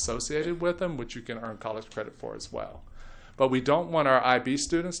tests associated with them, which you can earn college credit for as well. But we don't want our IB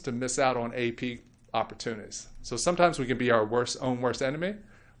students to miss out on AP opportunities. So sometimes we can be our own worst enemy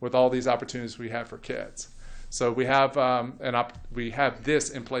with all these opportunities we have for kids. So we have this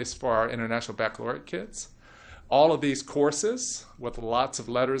in place for our International Baccalaureate kids. All of these courses, with lots of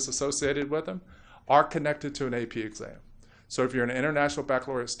letters associated with them, are connected to an AP exam. So if you're an International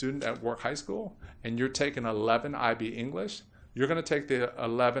Baccalaureate student at Warwick High School and you're taking 11 IB English, you're going to take the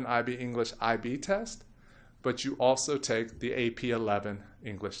 11 IB English IB test, but you also take the AP 11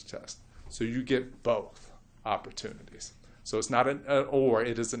 English test. So you get both opportunities. So it's not an or,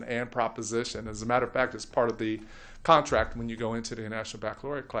 it is an and proposition. As a matter of fact, it's part of the contract when you go into the International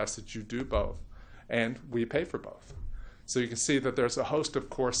Baccalaureate class that you do both, and we pay for both. So you can see that there's a host of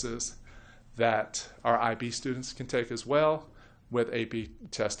courses that our IB students can take as well, with AP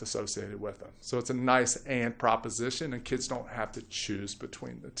tests associated with them. So it's a nice and proposition, and kids don't have to choose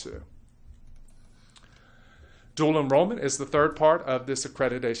between the two. Dual enrollment is the third part of this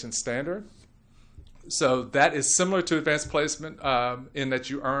accreditation standard. So that is similar to advanced placement in that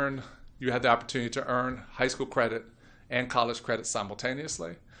you have the opportunity to earn high school credit and college credit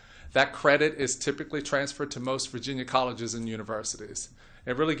simultaneously. That credit is typically transferred to most Virginia colleges and universities.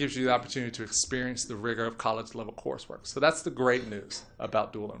 It really gives you the opportunity to experience the rigor of college level coursework. So that's the great news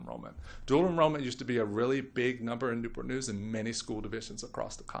about dual enrollment. Dual enrollment used to be a really big number in Newport News in many school divisions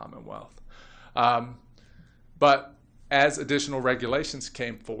across the Commonwealth. But as additional regulations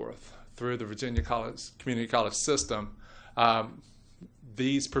came forth through the Virginia Community College system,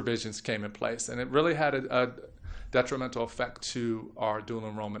 these provisions came in place, and it really had a detrimental effect to our dual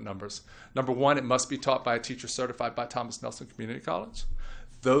enrollment numbers. Number one, it must be taught by a teacher certified by Thomas Nelson Community College.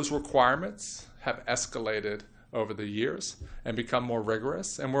 Those requirements have escalated over the years and become more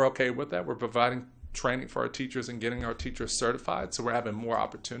rigorous, and we're okay with that. We're providing training for our teachers and getting our teachers certified, so we're having more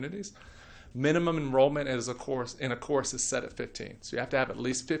opportunities. Minimum enrollment in a course is set at 15. So you have to have at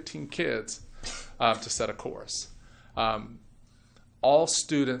least 15 kids to set a course. All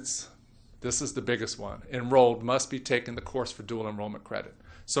students, this is the biggest one, enrolled must be taking the course for dual enrollment credit.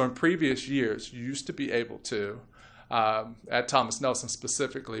 So in previous years, you used to be able to, at Thomas Nelson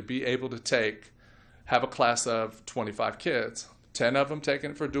specifically, be able to have a class of 25 kids, 10 of them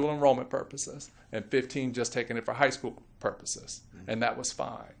taking it for dual enrollment purposes, and 15 just taking it for high school purposes, and that was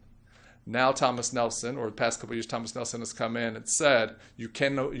fine. Now Thomas Nelson, or the past couple of years, Thomas Nelson has come in and said, you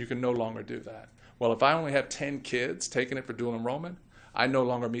can no longer do that. Well, if I only have 10 kids taking it for dual enrollment, I no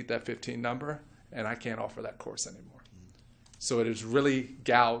longer meet that 15 number, and I can't offer that course anymore. So it has really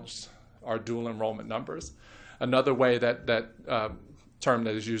gouged our dual enrollment numbers. Another way that term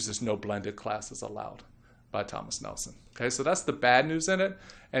that is used is no blended classes allowed by Thomas Nelson. Okay, so that's the bad news in it,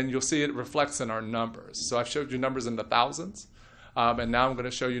 and you'll see it reflects in our numbers. So I've showed you numbers in the thousands. And now I'm going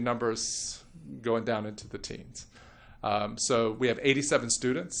to show you numbers going down into the teens. So we have 87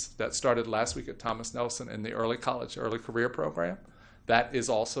 students that started last week at Thomas Nelson in the early college, early career program. That is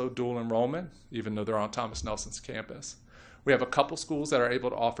also dual enrollment, even though they're on Thomas Nelson's campus. We have a couple schools that are able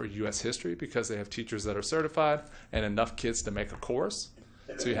to offer U.S. history because they have teachers that are certified and enough kids to make a course.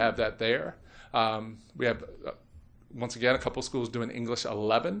 So you have that there. We have, once again, a couple schools doing English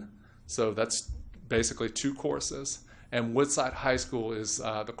 11. So that's basically 2 courses. And Woodside High School is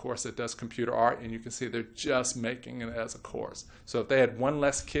the course that does computer art, and you can see they're just making it as a course. So if they had one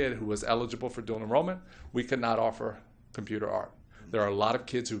less kid who was eligible for dual enrollment, we could not offer computer art. There are a lot of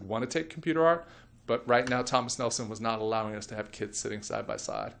kids who want to take computer art, but right now Thomas Nelson was not allowing us to have kids sitting side by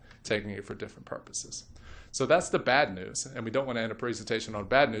side, taking it for different purposes. So that's the bad news, and we don't want to end a presentation on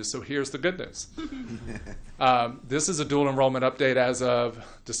bad news, so here's the good news. This is a dual enrollment update as of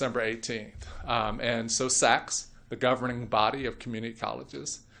December 18th. And so SACS, the governing body of community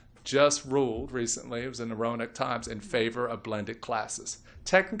colleges, just ruled recently, it was in the Roanoke Times, in favor of blended classes.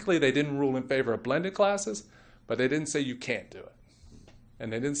 Technically, they didn't rule in favor of blended classes, but they didn't say you can't do it.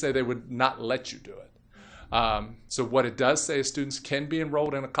 And they didn't say they would not let you do it. So what it does say is students can be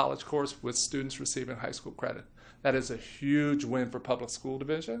enrolled in a college course with students receiving high school credit. That is a huge win for public school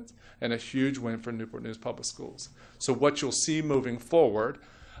divisions and a huge win for Newport News Public Schools. So what you'll see moving forward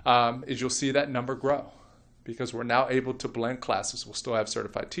is you'll see that number grow because we're now able to blend classes. We'll still have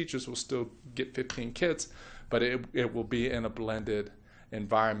certified teachers. We'll still get 15 kids, but it will be in a blended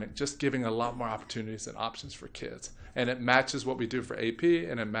environment, just giving a lot more opportunities and options for kids. And it matches what we do for AP,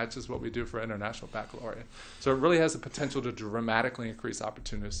 and it matches what we do for International Baccalaureate. So it really has the potential to dramatically increase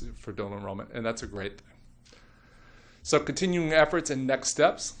opportunities for dual enrollment, and that's a great thing. So continuing efforts and next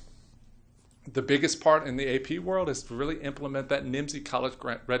steps. The biggest part in the AP world is to really implement that NNPS College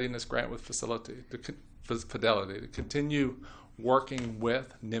Readiness Grant with Fidelity, to continue working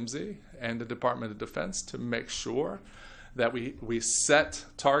with NNPS and the Department of Defense to make sure that we set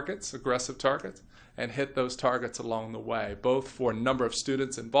targets, aggressive targets, and hit those targets along the way, both for number of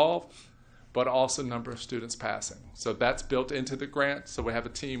students involved, but also number of students passing. So that's built into the grant, so we have a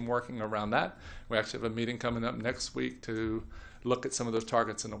team working around that. We actually have a meeting coming up next week to look at some of those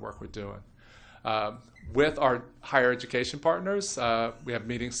targets and the work we're doing. With our higher education partners, we have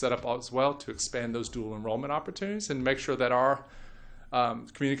meetings set up as well to expand those dual enrollment opportunities and make sure that our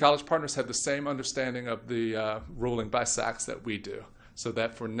community college partners have the same understanding of the ruling by SACS that we do, so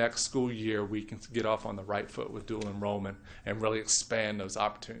that for next school year we can get off on the right foot with dual enrollment and really expand those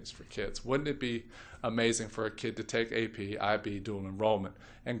opportunities for kids. Wouldn't it be amazing for a kid to take AP, IB, dual enrollment,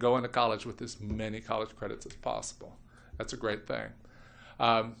 and go into college with as many college credits as possible? That's a great thing.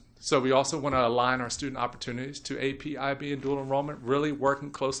 So we also want to align our student opportunities to AP, IB, and dual enrollment, really working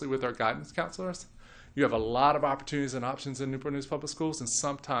closely with our guidance counselors. You have a lot of opportunities and options in Newport News Public Schools, and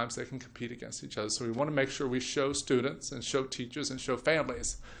sometimes they can compete against each other. So we want to make sure we show students and show teachers and show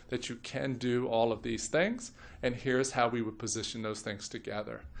families that you can do all of these things, and here's how we would position those things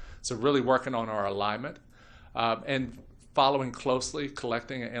together. So really working on our alignment and following closely,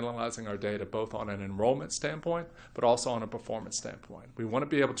 collecting and analyzing our data, both on an enrollment standpoint, but also on a performance standpoint. We want to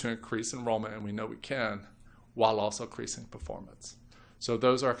be able to increase enrollment, and we know we can, while also increasing performance. So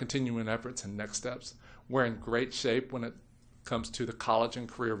those are continuing efforts and next steps. We're in great shape when it comes to the college and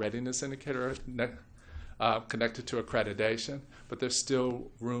career readiness indicator connected to accreditation, but there's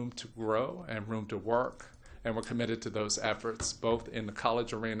still room to grow and room to work, and we're committed to those efforts, both in the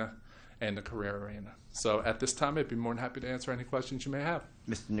college arena and the career arena. So at this time, I'd be more than happy to answer any questions you may have.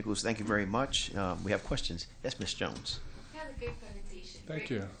 Mr. Nichols, thank you very much. We have questions. Yes, Ms. Jones. You had a great presentation. Thank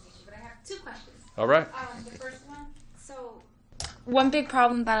you. But I have 2 questions. All right. The first one, one big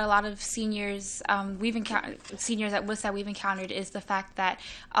problem that a lot of seniors seniors at Woodside we've encountered is the fact that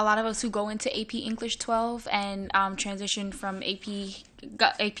a lot of us who go into AP English 12 and transition from AP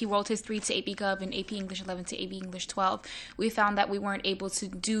World History to AP Gov and AP English 11 to AP English 12, we found that we weren't able to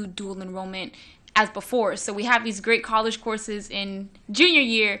do dual enrollment as before. So we have these great college courses in junior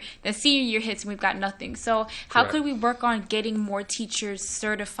year, then senior year hits and we've got nothing. So how could we work on getting more teachers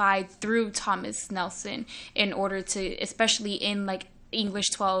certified through Thomas Nelson in order to, especially in like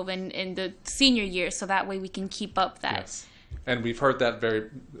English 12 and in the senior year, so that way we can keep up that. Yes. And we've heard that very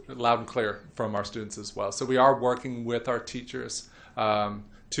loud and clear from our students as well. So we are working with our teachers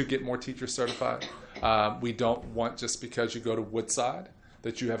to get more teachers certified. We don't want, just because you go to Woodside,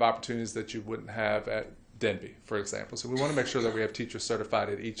 that you have opportunities that you wouldn't have at Denby, for example. So we want to make sure that we have teachers certified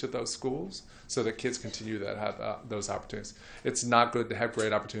at each of those schools so that kids continue to have those opportunities. It's not good to have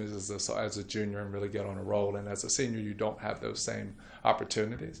great opportunities as a junior and really get on a roll, and as a senior you don't have those same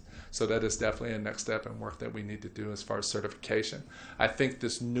opportunities. So that is definitely a next step in work that we need to do as far as certification. I think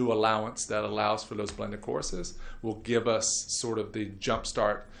this new allowance that allows for those blended courses will give us sort of the jump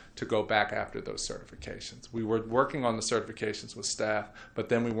start to go back after those certifications. We were working on the certifications with staff, but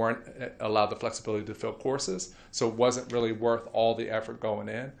then we weren't allowed the flexibility to fill courses, so it wasn't really worth all the effort going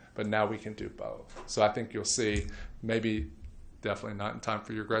in, but now we can do both. So I think you'll see, maybe definitely not in time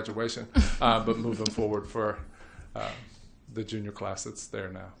for your graduation, but moving forward for the junior class that's there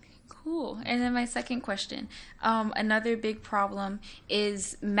now. Cool. And then my second question, another big problem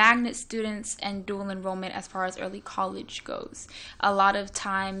is magnet students and dual enrollment as far as early college goes. A lot of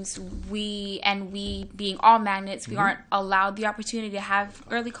times we being all magnets, we aren't allowed the opportunity to have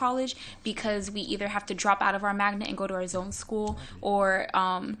early college because we either have to drop out of our magnet and go to our zone school, or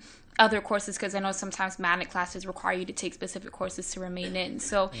other courses, because I know sometimes magnet classes require you to take specific courses to remain in.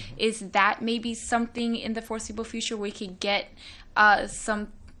 So is that maybe something in the foreseeable future where we could get some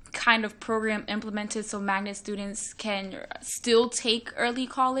kind of program implemented so magnet students can still take early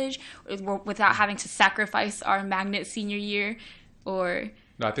college without having to sacrifice our magnet senior year? Or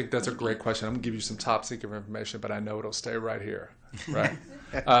no, I think that's a great question. I'm gonna give you some top secret information, but I know it'll stay right here. Right.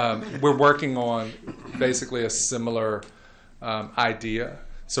 We're working on basically a similar idea.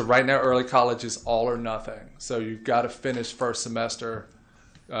 So right now early college is all or nothing. So you've got to finish first semester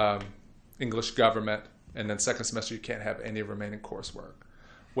English government, and then second semester you can't have any remaining coursework.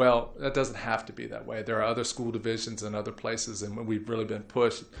 Well, that doesn't have to be that way. There are other school divisions and other places, and we've really been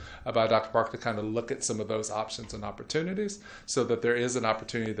pushed by Dr. Parker to kind of look at some of those options and opportunities so that there is an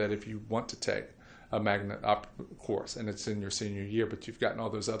opportunity that if you want to take a magnet course and it's in your senior year, but you've gotten all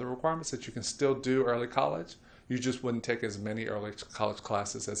those other requirements, that you can still do early college. You just wouldn't take as many early college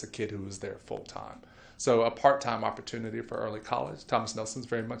classes as a kid who was there full time. So a part-time opportunity for early college. Thomas Nelson's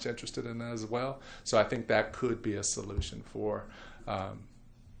very much interested in that as well. So I think that could be a solution for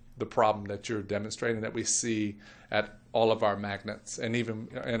the problem that you're demonstrating, that we see at all of our magnets and even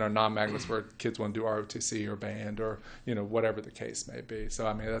in our non-magnets where kids want to do ROTC or band or whatever the case may be. So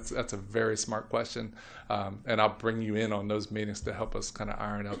I mean that's a very smart question, and I'll bring you in on those meetings to help us kind of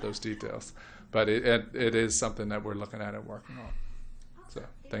iron out those details. But it is something that we're looking at and working on. So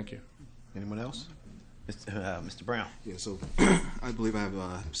thank you. Anyone else? Mr. Brown. Yeah, so I believe I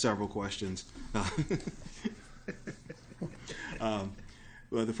have several questions.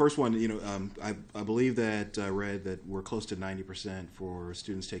 Well, the first one, I believe that I read that we're close to 90% for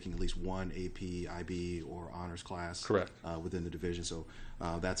students taking at least one AP, IB, or honors class. Correct. Within the division. So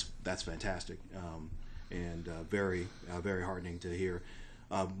that's fantastic, and very very heartening to hear.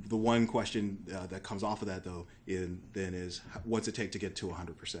 The one question that comes off of that, though, is what's it take to get to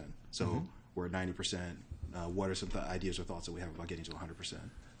 100%? So we're at 90%. What are some ideas or thoughts that we have about getting to 100%?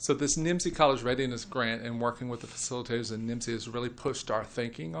 So this NNPS College Readiness Grant and working with the facilitators in NNPS has really pushed our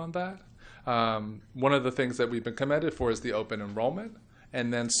thinking on that. One of the things that we've been commended for is the open enrollment,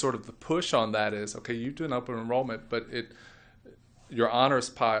 and then sort of the push on that is, okay, you do an open enrollment, but your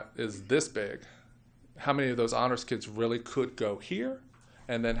honors pot is this big. How many of those honors kids really could go here?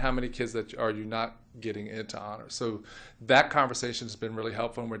 And then how many kids that are you not getting into honors? So that conversation has been really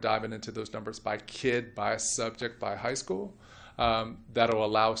helpful, and we're diving into those numbers by kid, by subject, by high school. That'll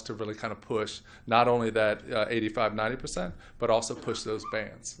allow us to really kind of push not only that 85, 90%, but also push those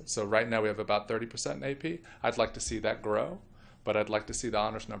bands. So right now we have about 30% in AP. I'd like to see that grow, but I'd like to see the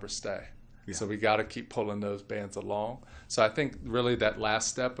honors numbers stay. Yeah. So we got to keep pulling those bands along. So I think really that last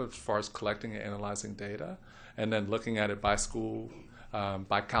step as far as collecting and analyzing data, and then looking at it by school,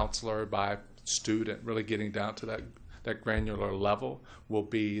 by counselor, by student, really getting down to that granular level will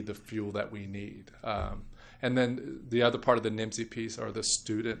be the fuel that we need. And then the other part of the NNPS piece are the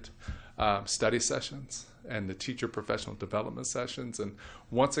student study sessions and the teacher professional development sessions. And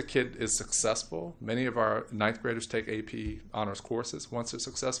once a kid is successful, many of our ninth graders take AP honors courses. Once they're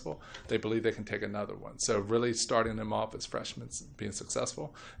successful, they believe they can take another one. So really starting them off as freshmen, being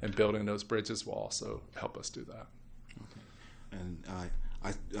successful, and building those bridges will also help us do that. Okay. And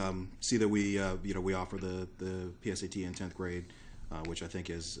I see that we offer the PSAT in 10th grade, which I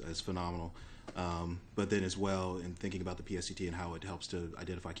think is phenomenal. But then as well, in thinking about the PSAT and how it helps to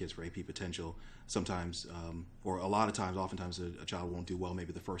identify kids for AP potential, sometimes, or a lot of times, oftentimes a child won't do well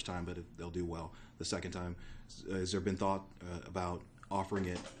maybe the first time, but they'll do well the second time. Has there been thought about offering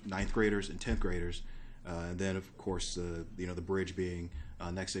it ninth graders and 10th graders, and then of course the bridge being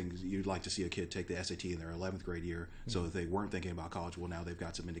next thing you'd like to see a kid take the SAT in their 11th grade year, so if they weren't thinking about college, well, now they've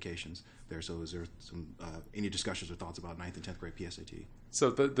got some indications there. So is there some any discussions or thoughts about 9th and 10th grade PSAT? So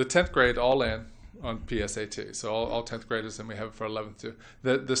the 10th grade all in on PSAT. So all 10th graders, and we have it for 11th too.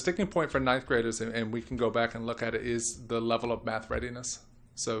 The sticking point for 9th graders, and we can go back and look at it, is the level of math readiness.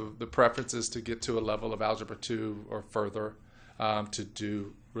 So the preference is to get to a level of Algebra 2 or further to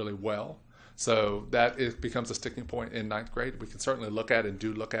do really well. So that becomes a sticking point in 9th grade. We can certainly look at and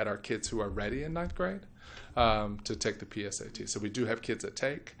do look at our kids who are ready in 9th grade to take the PSAT. So we do have kids that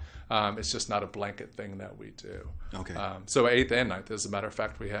take. It's just not a blanket thing that we do. Okay. So 8th and 9th, as a matter of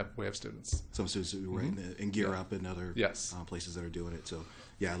fact, we have students. Some students who are in Gear Up and other places that are doing it. So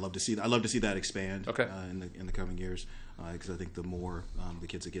yeah, I'd love to see that expand in the coming years, because I think the more the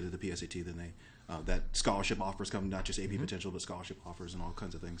kids that get to the PSAT, then they that scholarship offers come, not just AP potential, but scholarship offers and all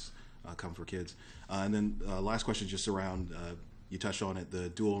kinds of things come for kids. And then last question is just around, you touched on it, the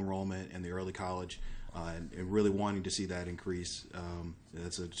dual enrollment and the early college, and really wanting to see that increase.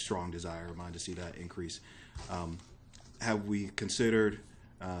 That's a strong desire of mine to see that increase. Have we considered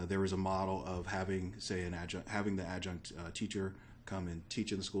there is a model of having, say, having the adjunct teacher come and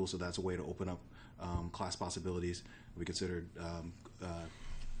teach in the school, so that's a way to open up class possibilities. We considered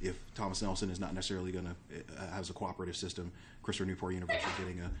if Thomas Nelson is not necessarily going to has a cooperative system, Christopher Newport University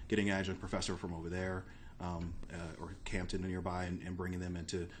getting an adjunct professor from over there, or Campton nearby, and bringing them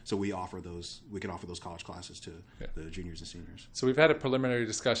into, so we can offer those college classes to the juniors and seniors. So we've had a preliminary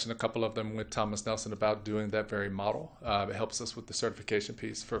discussion, a couple of them with Thomas Nelson, about doing that very model. It helps us with the certification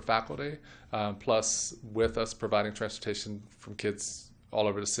piece for faculty, plus with us providing transportation from kids all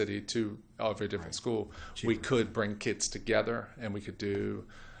over the city to every different school. Cheaper. We could bring kids together, and we could do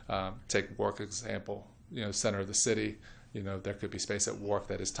take Warwick example, center of the city. There could be space at Warwick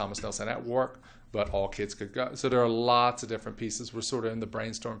that is Thomas Nelson at Warwick, but all kids could go. So there are lots of different pieces. We're sort of in the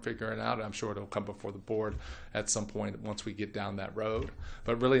brainstorm figuring out. I'm sure it'll come before the board at some point once we get down that road.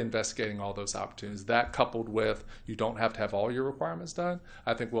 But really investigating all those opportunities. That coupled with you don't have to have all your requirements done,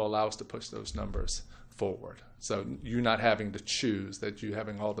 I think will allow us to push those numbers forward. So you not having to choose, that you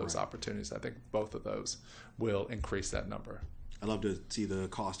having all those opportunities, I think both of those will increase that number. I'd love to see the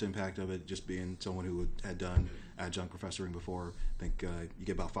cost impact of it, just being someone who had done adjunct professoring before. I think you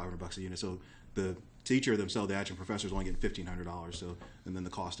get about $500 a unit. So the teacher themselves, the adjunct professor, is only getting $1,500. So, and then the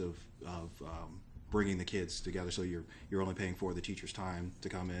cost of bringing the kids together. So you're only paying for the teacher's time to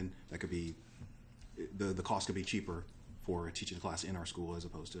come in. That could be the cost could be cheaper for teaching the class in our school as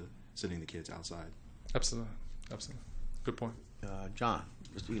opposed to sending the kids outside. Absolutely. Good point. John,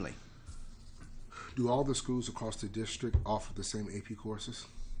 Mr. Ely. Do all the schools across the district offer the same AP courses?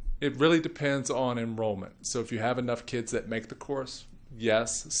 It really depends on enrollment. So if you have enough kids that make the course,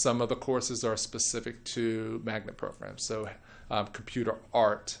 yes. Some of the courses are specific to magnet programs. So computer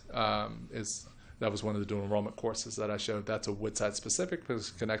art that was one of the dual enrollment courses that I showed. That's a Woodside specific because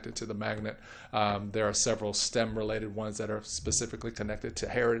it's connected to the magnet. There are several STEM related ones that are specifically connected to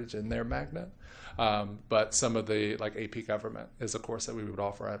Heritage and their magnet. But some of the, like AP Government is a course that we would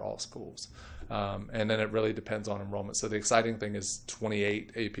offer at all schools. And then it really depends on enrollment. So the exciting thing is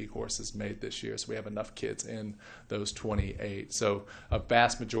 28 AP courses made this year. So we have enough kids in those 28. So a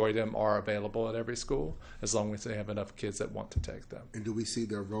vast majority of them are available at every school as long as they have enough kids that want to take them. And do we see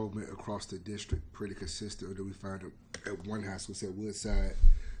the enrollment across the district pretty consistent, or do we find at one high school, say Woodside,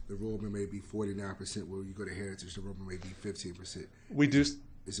 the enrollment may be 49%, where you go to Heritage, the enrollment may be 15%? We do.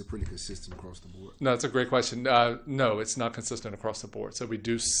 Is it pretty consistent across the board? No, it's a great question. No, it's not consistent across the board. So we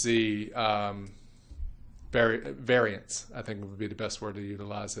do see variance, I think would be the best word to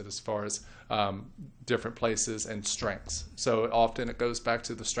utilize it, as far as different places and strengths. So often it goes back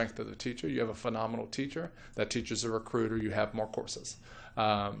to the strength of the teacher. You have a phenomenal teacher. That teacher's a recruiter. You have more courses.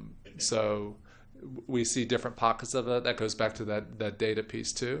 So we see different pockets of it. That goes back to that data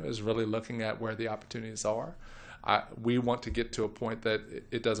piece too, is really looking at where the opportunities are. We want to get to a point that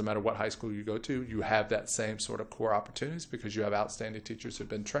it doesn't matter what high school you go to, you have that same sort of core opportunities because you have outstanding teachers who've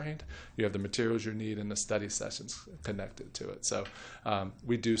been trained, you have the materials you need, and the study sessions connected to it. So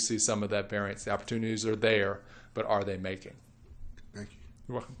we do see some of that variance. The opportunities are there, but are they making? Thank you.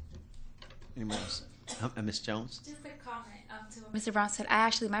 You're welcome. Anyone else? Ms. Jones? Just a comment to what Mr. Brown said.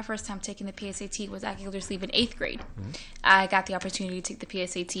 My first time taking the PSAT was at Gildersleeve in 8th grade. Mm-hmm. I got the opportunity to take the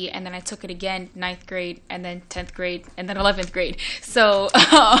PSAT, and then I took it again 9th grade, and then 10th grade, and then 11th grade. So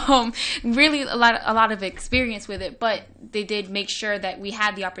really a lot of experience with it, but they did make sure that we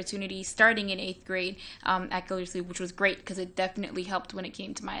had the opportunity starting in 8th grade at Gildersleeve, which was great because it definitely helped when it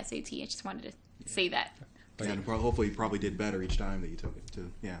came to my SAT. I just wanted to say that. And hopefully you probably did better each time that you took it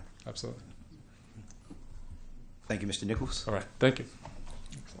too. Yeah, absolutely. Thank you, Mr. Nichols. All right, thank you.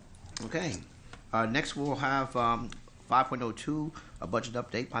 Okay. Next, we'll have 5.02, a budget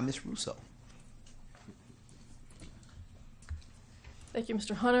update by Ms. Russo. Thank you,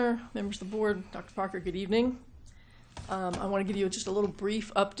 Mr. Hunter, members of the board, Dr. Parker, good evening. I want to give you just a little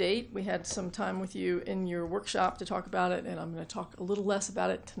brief update. We had some time with you in your workshop to talk about it, and I'm going to talk a little less about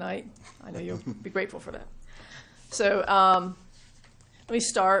it tonight. I know you'll be grateful for that. So let me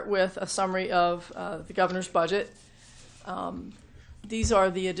start with a summary of the governor's budget. These are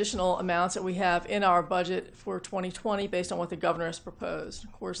the additional amounts that we have in our budget for 2020 based on what the governor has proposed.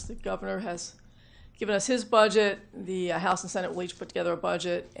 Of course, the governor has given us his budget. The House and Senate will each put together a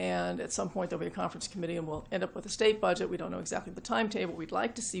budget, and at some point there'll be a conference committee and we'll end up with a state budget. We don't know exactly the timetable. We'd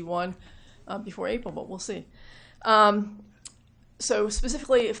like to see one before April, but we'll see. So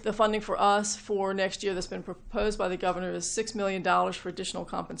specifically, if the funding for us for next year that's been proposed by the governor is $6 million for additional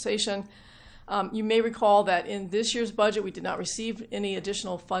compensation. You may recall that in this year's budget, we did not receive any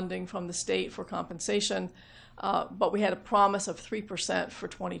additional funding from the state for compensation, but we had a promise of 3% for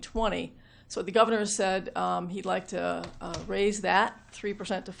 2020. So the governor said he'd like to raise that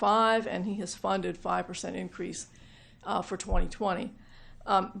 3% to 5%, and he has funded 5% increase for 2020.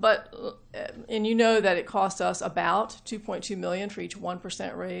 And you know that it cost us about $2.2 million for each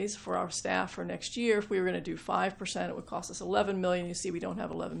 1% raise for our staff for next year. If we were going to do 5%, it would cost us $11 million. You see, we don't have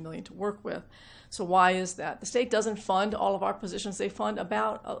 $11 million to work with. So why is that? The state doesn't fund all of our positions. They fund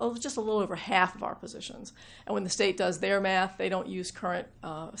about just a little over half of our positions. And when the state does their math, they don't use current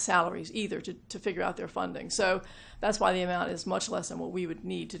salaries either to figure out their funding. So that's why the amount is much less than what we would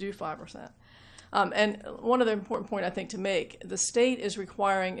need to do 5%. And one other important point I think to make, the state is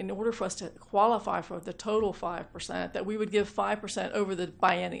requiring, in order for us to qualify for the total 5%, that we would give 5% over the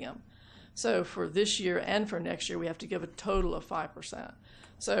biennium. So for this year and for next year, we have to give a total of 5%.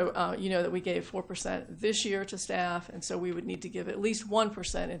 So you know that we gave 4% this year to staff, and so we would need to give at least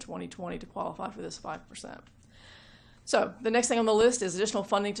 1% in 2020 to qualify for this 5%. So the next thing on the list is additional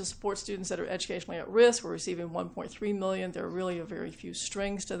funding to support students that are educationally at risk. We're receiving $1.3 million. There are really very few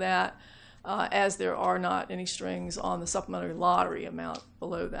strings to that. As there are not any strings on the supplementary lottery amount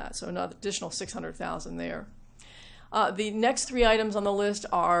below that, so another additional $600,000 there. The next three items on the list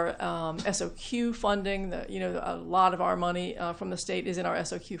are SOQ funding. A lot of our money from the state is in our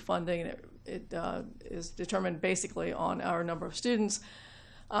SOQ funding, and it is determined basically on our number of students.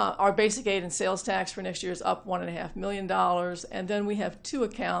 Our basic aid and sales tax for next year is up $1.5 million, and then we have two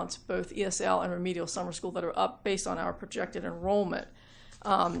accounts, both ESL and remedial summer school, that are up based on our projected enrollment.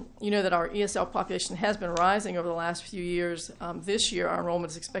 You know that our ESL population has been rising over the last few years. This year, our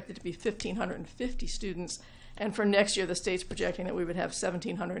enrollment is expected to be 1,550 students, and for next year, the state's projecting that we would have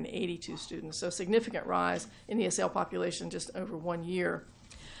 1,782 students. So significant rise in ESL population just over 1 year.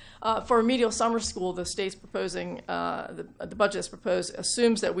 For remedial summer school, the state's proposing, the budget that's proposed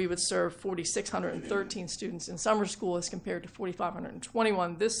assumes that we would serve 4,613 students in summer school as compared to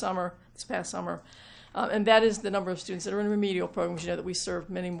 4,521 this past summer. And that is the number of students that are in remedial programs. You know that we serve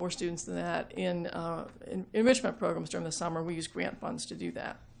many more students than that in enrichment programs during the summer. We use grant funds to do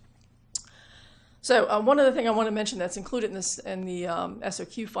that. So one other thing I want to mention that's included in the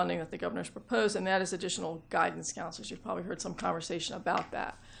SOQ funding that the governor's proposed, and that is additional guidance counselors. You've probably heard some conversation about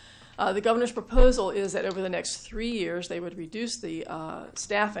that. The governor's proposal is that over the next 3 years, they would reduce the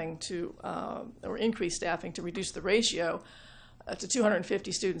staffing to, or increase staffing to reduce the ratio to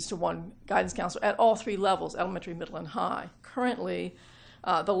 250 students to one guidance counselor at all three levels, elementary, middle, and high. Currently,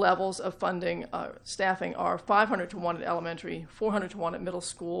 the levels of funding staffing are 500 to 1 at elementary, 400 to 1 at middle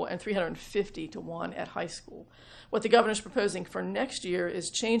school, and 350 to 1 at high school. What the governor is proposing for next year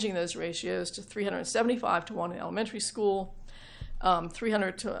is changing those ratios to 375 to 1 in elementary school,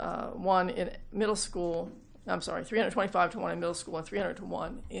 300 to 1 in middle school, 325 to 1 in middle school, and 300 to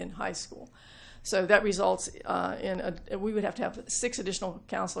 1 in high school. So that results we would have to have 6 additional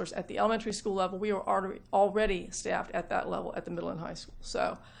counselors at the elementary school level. We are already staffed at that level at the middle and high school.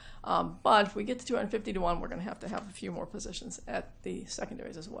 So, but if we get to 250 to 1, we're going to have a few more positions at the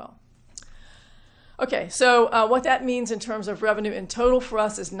secondaries as well. Okay, so what that means in terms of revenue in total for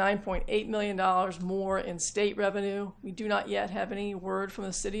us is $9.8 million more in state revenue. We do not yet have any word from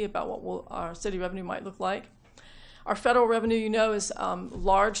the city about what our city revenue might look like. Our federal revenue, you know, is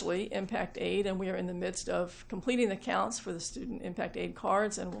largely impact aid, and we are in the midst of completing the counts for the student impact aid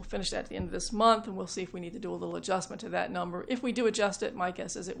cards, and we'll finish that at the end of this month, and we'll see if we need to do a little adjustment to that number. If we do adjust it, my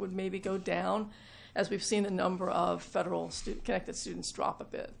guess is it would maybe go down, as we've seen the number of federal connected students drop a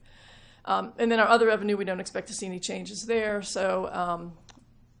bit. And then our other revenue, we don't expect to see any changes there, so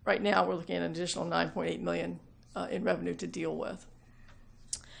right now we're looking at an additional $9.8 million in revenue to deal with.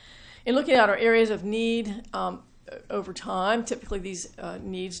 In looking at our areas of need, over time. Typically, these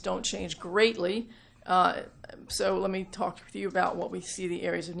needs don't change greatly. So let me talk with you about what we see the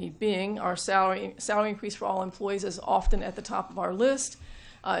areas of need being. Our salary increase for all employees is often at the top of our list.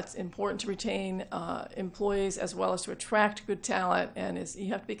 It's important to retain employees as well as to attract good talent, and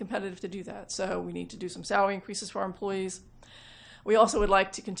you have to be competitive to do that. So we need to do some salary increases for our employees. We also would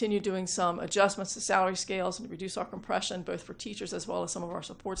like to continue doing some adjustments to salary scales and reduce our compression, both for teachers as well as some of our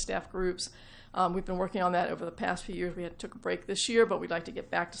support staff groups. We've been working on that over the past few years. We took a break this year, but we'd like to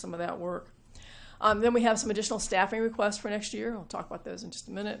get back to some of that work. Then we have some additional staffing requests for next year. I'll talk about those in just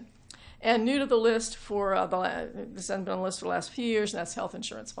a minute. And new to the list for this hasn't been on the list for the last few years, and that's health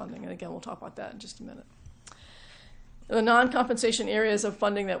insurance funding. And again, we'll talk about that in just a minute. The non-compensation areas of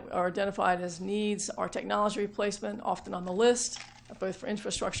funding that are identified as needs are technology replacement, often on the list, both for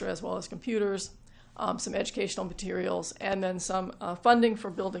infrastructure as well as computers, some educational materials, and then some funding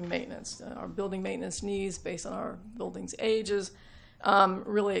for building maintenance. Our building maintenance needs, based on our buildings' ages,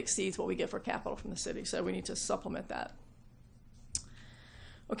 really exceeds what we get for capital from the city, so we need to supplement that.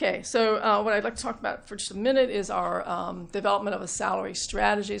 Okay, so what I'd like to talk about for just a minute is our development of a salary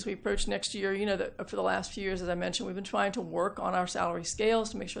strategy as we approach next year. You know that for the last few years, as I mentioned, we've been trying to work on our salary scales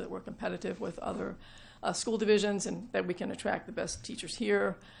to make sure that we're competitive with other school divisions and that we can attract the best teachers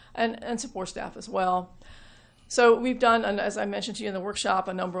here and support staff as well. So we've done, and as I mentioned to you in the workshop,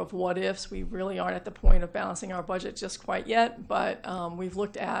 a number of what-ifs. We really aren't at the point of balancing our budget just quite yet, but we've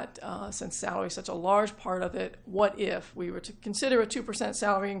looked at, since salary is such a large part of it, what if we were to consider a 2%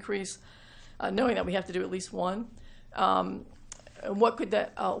 salary increase, knowing that we have to do at least one? What would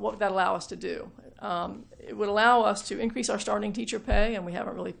that allow us to do? It would allow us to increase our starting teacher pay, and we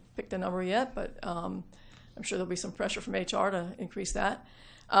haven't really picked a number yet, but I'm sure there'll be some pressure from HR to increase that.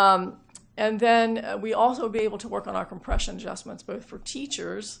 And then we also be able to work on our compression adjustments, both for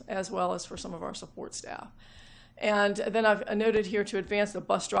teachers as well as for some of our support staff. And then I've noted here to advance the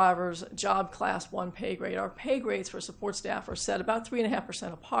bus driver's job class 1 pay grade. Our pay grades for support staff are set about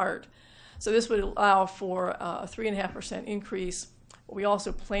 3.5% apart. So this would allow for a 3.5% increase. We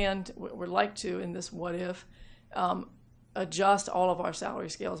also would like to, in this what if, adjust all of our salary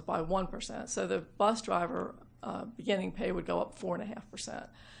scales by 1%. So the bus driver beginning pay would go up 4.5%.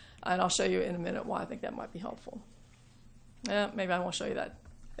 And I'll show you in a minute why I think that might be helpful. Maybe I won't show you that.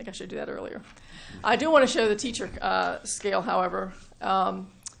 I think I should do that earlier. I do want to show the teacher scale, however,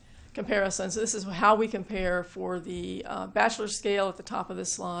 comparison. So this is how we compare for the bachelor's scale at the top of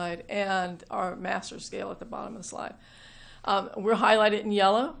this slide and our master's scale at the bottom of the slide. We're highlighted in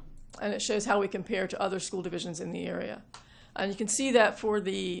yellow, and it shows how we compare to other school divisions in the area. And you can see that for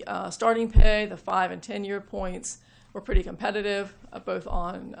the starting pay, the 5 and 10 year points, we're pretty competitive, both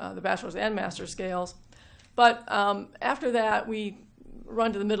on the bachelor's and master's scales. But after that, we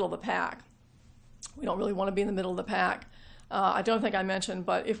run to the middle of the pack. We don't really want to be in the middle of the pack. I don't think I mentioned,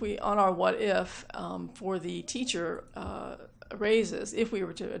 but if we, on our what if, for the teacher raises, if we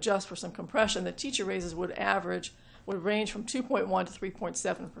were to adjust for some compression, the teacher raises would range from 2.1 to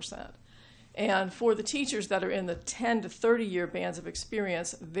 3.7%. And for the teachers that are in the 10 to 30 year bands of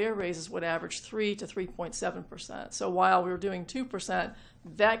experience, their raises would average 3 to 3.7%. So while we were doing 2%,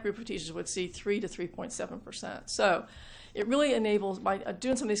 that group of teachers would see 3 to 3.7%. So it really enables, by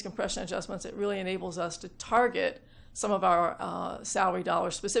doing some of these compression adjustments, it really enables us to target some of our salary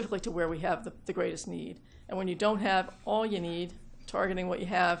dollars specifically to where we have the greatest need. And when you don't have all you need, targeting what you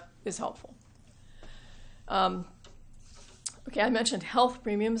have is helpful. Okay, I mentioned health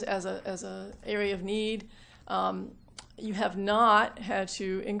premiums as a area of need. You have not had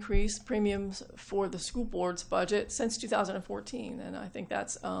to increase premiums for the school board's budget since 2014, and I think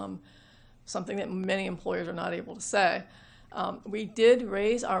that's something that many employers are not able to say. We did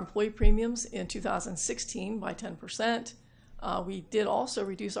raise our employee premiums in 2016 by 10%. We did also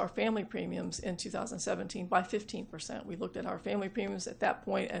reduce our family premiums in 2017 by 15%. We looked at our family premiums at that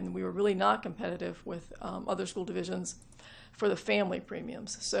point, and we were really not competitive with other school divisions for the family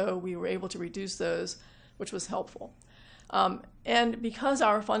premiums. So we were able to reduce those, which was helpful. And because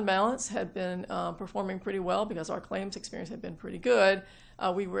our fund balance had been performing pretty well, because our claims experience had been pretty good,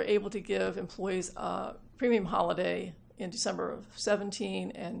 we were able to give employees a premium holiday in December of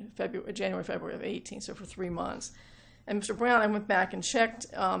 17 and January, February of 18, so for 3 months. And Mr. Brown, I went back and checked,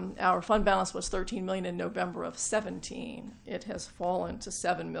 our fund balance was $13 million in November of 17. It has fallen to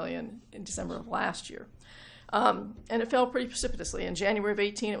 $7 million in December of last year. And it fell pretty precipitously. In January of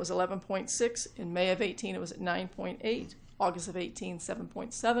 18, it was 11.6. In May of 18, it was at 9.8. August of 18,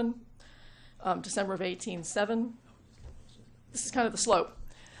 7.7. December of 18, 7. This is kind of the slope.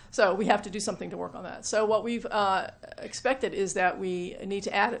 So we have to do something to work on that. So what we've expected is that we need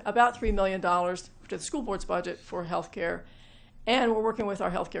to add about $3 million to to the school board's budget for healthcare. And we're working with our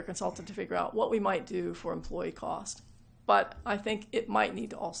healthcare consultant to figure out what we might do for employee cost. But I think it might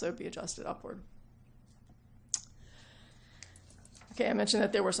need to also be adjusted upward. Okay, I mentioned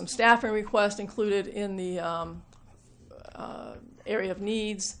that there were some staffing requests included in the area of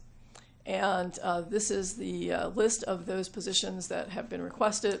needs. And this is the list of those positions that have been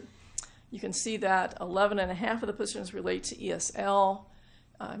requested. You can see that 11.5 of the positions relate to ESL.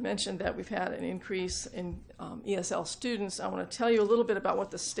 I mentioned that we've had an increase in ESL students. I want to tell you a little bit about what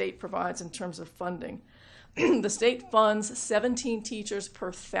the state provides in terms of funding. The state funds 17 teachers per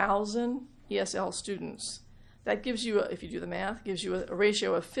 1,000 ESL students. That gives you, if you do the math, gives you a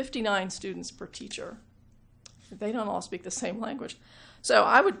ratio of 59 students per teacher. They don't all speak the same language. So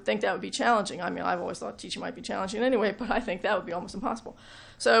I would think that would be challenging. I mean, I've always thought teaching might be challenging anyway, but I think that would be almost impossible.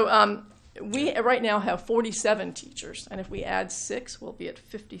 So we right now have 47 teachers, and if we add 6, we'll be at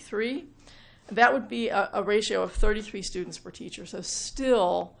 53. That would be a ratio of 33 students per teacher, so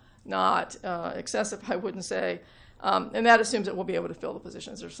still not excessive, I wouldn't say. And that assumes that we'll be able to fill the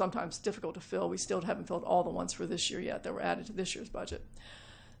positions. They're sometimes difficult to fill. We still haven't filled all the ones for this year yet that were added to this year's budget.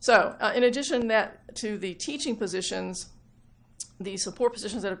 So in addition to the teaching positions, the support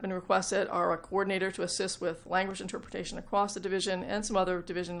positions that have been requested are a coordinator to assist with language interpretation across the division and some other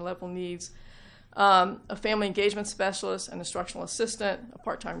division level needs, a family engagement specialist, an instructional assistant, a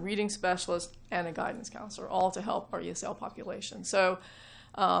part-time reading specialist, and a guidance counselor, all to help our ESL population. So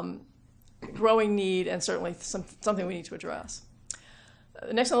growing need and certainly something we need to address.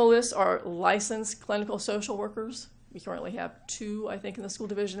 Next on the list are licensed clinical social workers. We currently have 2, I think, in the school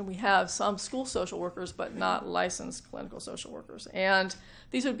division. We have some school social workers, but not licensed clinical social workers. And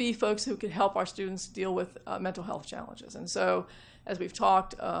these would be folks who could help our students deal with mental health challenges. And so, as we've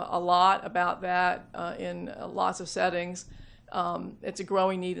talked a lot about that in lots of settings, it's a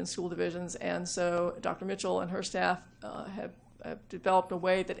growing need in school divisions. And so Dr. Mitchell and her staff have developed a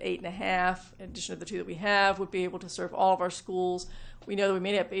way that 8.5, in addition to the 2 that we have, would be able to serve all of our schools. We know that we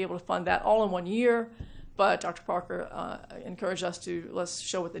may not be able to fund that all in one year, but Dr. Parker encouraged us to let's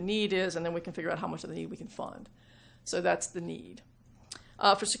show what the need is, and then we can figure out how much of the need we can fund. So that's the need.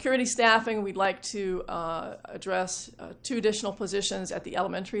 For security staffing, we'd like to address 2 additional positions at the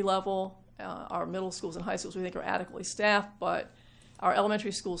elementary level. Our middle schools and high schools we think are adequately staffed, but our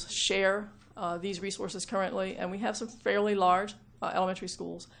elementary schools share these resources currently, and we have some fairly large elementary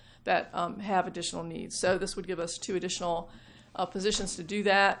schools that have additional needs. So this would give us 2 additional positions to do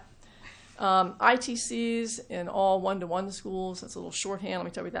that. ITCs in all one-to-one schools, that's a little shorthand, let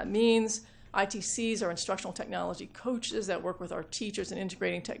me tell you what that means. ITCs are instructional technology coaches that work with our teachers in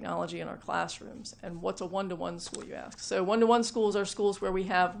integrating technology in our classrooms. And what's a one-to-one school, you ask? So one-to-one schools are schools where we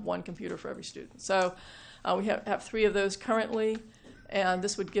have 1 computer for every student. So we have 3 of those currently, and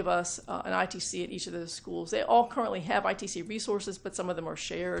this would give us an ITC at each of those schools. They all currently have ITC resources, but some of them are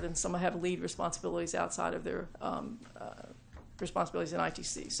shared, and some have lead responsibilities outside of their responsibilities in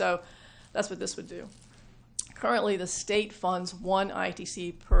ITC. So that's what this would do. Currently, the state funds 1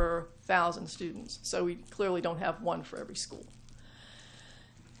 ITC per 1,000 students, so we clearly don't have 1 for every school.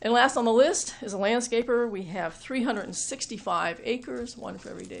 And last on the list is a landscaper. We have 365 acres, 1 for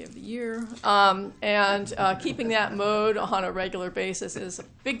every day of the year, and keeping that mowed on a regular basis is a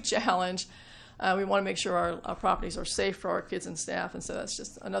big challenge. We want to make sure our properties are safe for our kids and staff, and so that's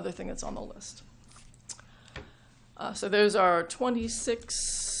just another thing that's on the list. So those are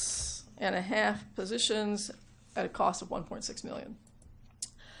 26.5 positions at a cost of $1.6 million.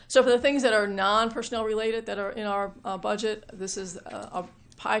 So for the things that are non-personnel related that are in our budget, this is a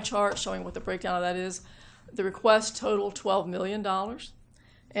pie chart showing what the breakdown of that is. The requests total $12 million,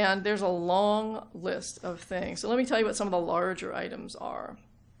 and there's a long list of things. So let me tell you what some of the larger items are.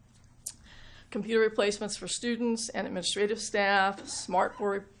 Computer replacements for students and administrative staff, smart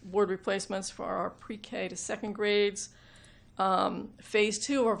board replacements for our pre-K to 2nd grades, phase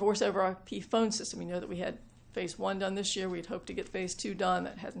 2 of our voice over IP phone system. We know that we had phase 1 done this year. We'd hoped to get phase 2 done.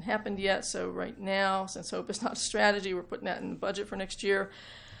 That hasn't happened yet. So right now, since hope is not a strategy, we're putting that in the budget for next year.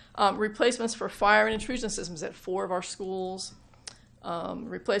 Replacements for fire and intrusion systems at 4 of our schools.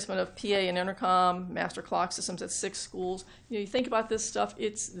 Replacement of PA and intercom, master clock systems at 6 schools. You think about this stuff,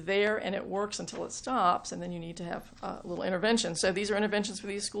 it's there and it works until it stops, and then you need to have a little intervention. So these are interventions for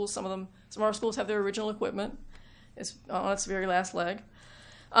these schools. Some of our schools have their original equipment. It's on its very last leg.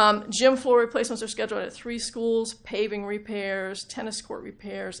 Gym floor replacements are scheduled at 3 schools, paving repairs, tennis court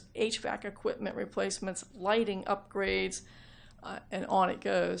repairs, HVAC equipment replacements, lighting upgrades, and on it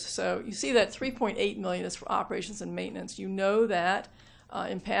goes. So you see that $3.8 million is for operations and maintenance. You know that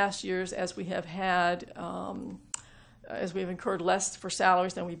in past years, as we have had as we've incurred less for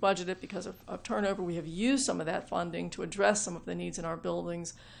salaries than we budgeted because of turnover, we have used some of that funding to address some of the needs in our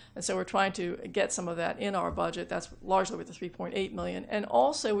buildings. And so we're trying to get some of that in our budget. That's largely with the $3.8 million. And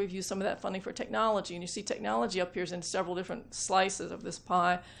also we've used some of that funding for technology. And you see technology appears in several different slices of this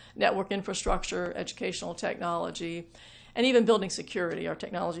pie: network infrastructure, educational technology, and even building security. Our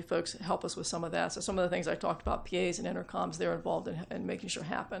technology folks help us with some of that. So some of the things I talked about, PAs and intercoms, they're involved in making sure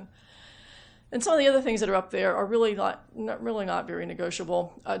happen. And some of the other things that are up there are really not very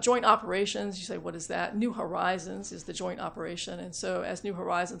negotiable. Joint operations, you say, what is that? New Horizons is the joint operation. And so as New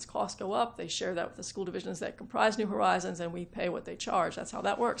Horizons costs go up, they share that with the school divisions that comprise New Horizons, and we pay what they charge. That's how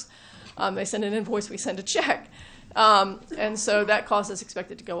that works. They send an invoice, we send a check. And so that cost is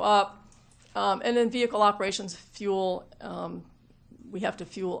expected to go up. And then vehicle operations, fuel, we have to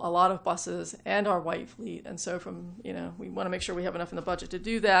fuel a lot of buses and our white fleet. And so we want to make sure we have enough in the budget to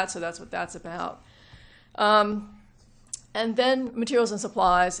do that. So that's what that's about. And then materials and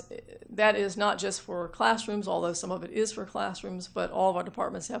supplies, that is not just for classrooms, although some of it is for classrooms, but all of our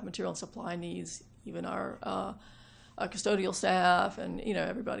departments have material and supply needs, even our custodial staff and,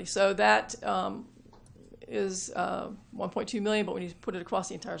 everybody. So that is $1.2 million, but when you put it across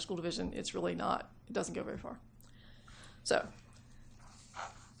the entire school division, it's really not, it doesn't go very far.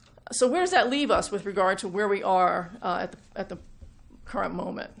 So where does that leave us with regard to where we are at the current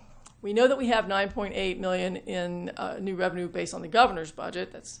moment? We know that we have $9.8 million in new revenue based on the governor's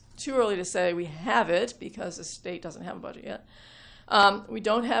budget. That's too early to say we have it because the state doesn't have a budget yet. We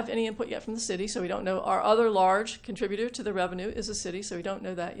don't have any input yet from the city, so we don't know. Our other large contributor to the revenue is the city, so we don't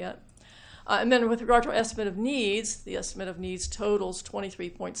know that yet. And then with regard to our estimate of needs, the estimate of needs totals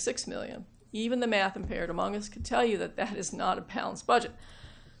 $23.6 million. Even the math impaired among us could tell you that that is not a balanced budget.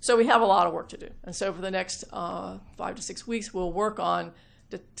 So we have a lot of work to do. And so for the next 5 to 6 weeks, we'll work on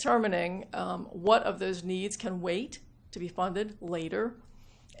determining what of those needs can wait to be funded later.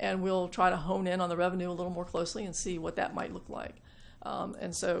 And we'll try to hone in on the revenue a little more closely and see what that might look like.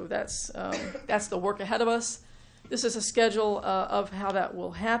 And so that's the work ahead of us. This is a schedule of how that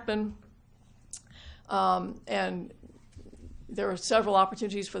will happen. And there are several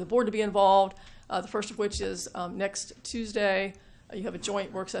opportunities for the board to be involved. The first of which is next Tuesday. You have a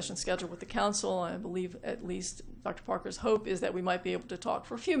joint work session scheduled with the council. I believe at least Dr. Parker's hope is that we might be able to talk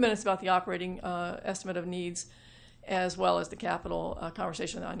for a few minutes about the operating estimate of needs as well as the capital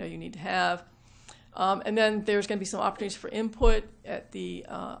conversation that I know you need to have. And then there's going to be some opportunities for input at the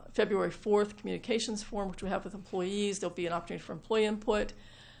February 4th communications forum, which we have with employees. There'll be an opportunity for employee input.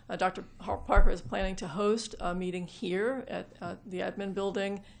 Dr. Parker is planning to host a meeting here at the admin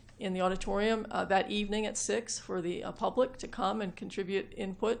building in the auditorium that evening at 6 for the public to come and contribute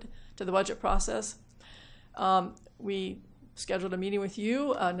input to the budget process. We scheduled a meeting with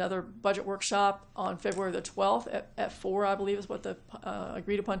you, another budget workshop on February the 12th at 4, I believe is what the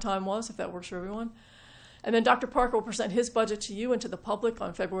agreed upon time was, if that works for everyone. And then Dr. Parker will present his budget to you and to the public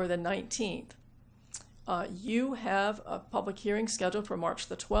on February the 19th. You have a public hearing scheduled for March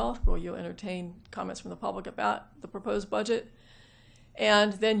the 12th where you'll entertain comments from the public about the proposed budget.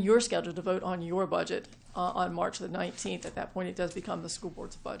 And then you're scheduled to vote on your budget on March the 19th. At that point, it does become the school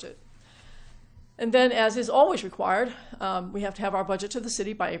board's budget. And then, as is always required, we have to have our budget to the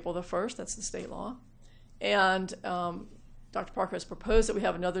city by April the 1st. That's the state law. And Dr. Parker has proposed that we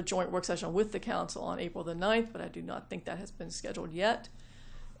have another joint work session with the council on April the 9th, but I do not think that has been scheduled yet.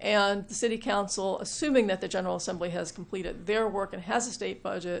 And the city council, assuming that the General Assembly has completed their work and has a state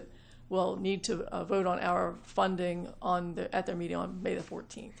budget, will need to vote on our funding at their meeting on May the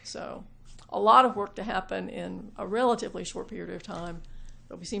 14th. So a lot of work to happen in a relatively short period of time,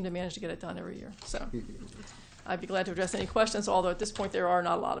 but we seem to manage to get it done every year. So I'd be glad to address any questions, although at this point there are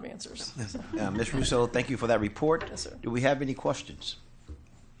not a lot of answers. So. Ms. Russo, thank you for that report. Yes, sir. Do we have any questions?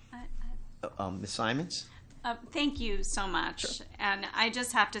 Ms. Simons? Thank you so much. Sure. And I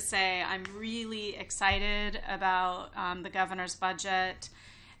just have to say I'm really excited about the governor's budget,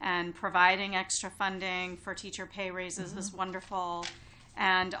 and providing extra funding for teacher pay raises is wonderful,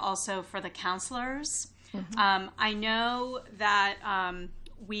 and also for the counselors. I know that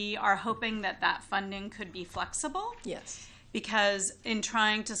we are hoping that that funding could be flexible. Yes. Because in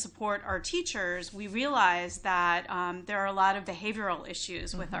trying to support our teachers, we realize that there are a lot of behavioral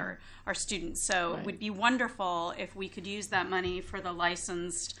issues with our students. So it would be wonderful if we could use that money for the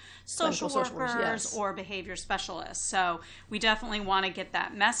licensed social workers yes. or behavior specialists. So we definitely want to get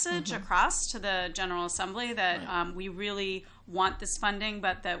that message across to the General Assembly that we really want this funding,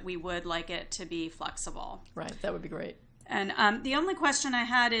 but that we would like it to be flexible. Right, that would be great. And the only question I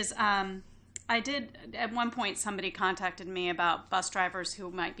had is, I did, at one point, somebody contacted me about bus drivers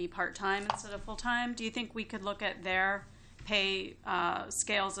who might be part-time instead of full-time. Do you think we could look at their pay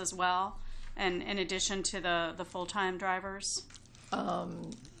scales as well, and in addition to the full-time drivers?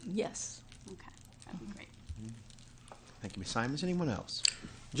 Yes. Okay, that'd be great. Thank you, Ms. Simons. Anyone else?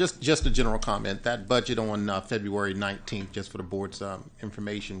 Just a general comment. That budget on February 19th, just for the board's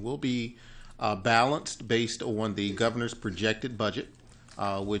information, will be balanced based on the governor's projected budget,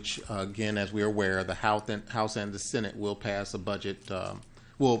 which, again, as we are aware, the House and the Senate will pass a budget,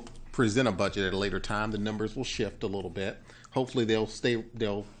 will present a budget at a later time. The numbers will shift a little bit. Hopefully, they'll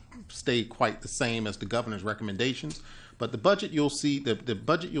stay quite the same as the governor's recommendations. But the budget you'll see, the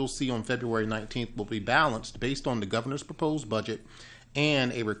budget you'll see on February 19th will be balanced based on the governor's proposed budget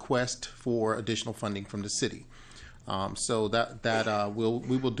and a request for additional funding from the city. So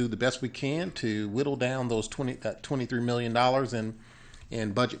we will do the best we can to whittle down those $23 million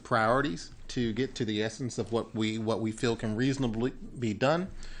in budget priorities to get to the essence of what we feel can reasonably be done.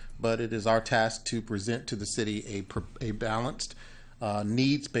 But it is our task to present to the city a balanced,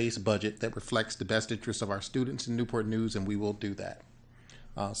 needs-based budget that reflects the best interests of our students in Newport News, and we will do that.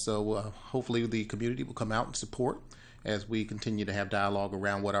 So hopefully the community will come out and support as we continue to have dialogue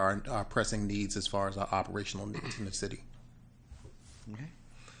around what are our pressing needs as far as our operational needs in the city. Okay.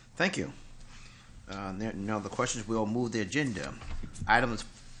 Thank you. Now the questions, we'll move the agenda. Items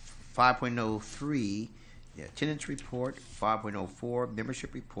 5.03, the attendance report, 5.04,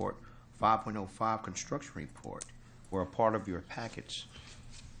 membership report, 5.05, construction report, were a part of your package.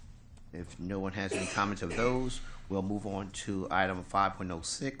 If no one has any comments of those, we'll move on to item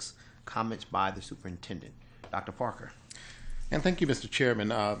 5.06, comments by the superintendent. Dr. Parker. And thank you, Mr.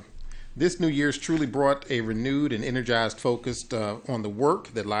 Chairman. This New Year's truly brought a renewed and energized focus on the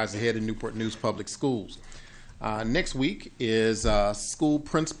work that lies ahead in Newport News Public Schools. Next week is School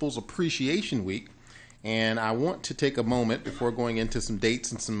Principals Appreciation Week, and I want to take a moment before going into some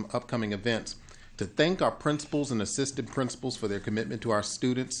dates and some upcoming events to thank our principals and assistant principals for their commitment to our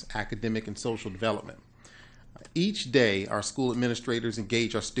students' academic and social development. Each day, our school administrators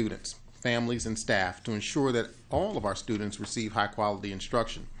engage our students, families, and staff to ensure that all of our students receive high-quality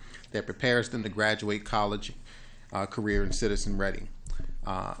instruction that prepares them to graduate college, career, and citizen ready.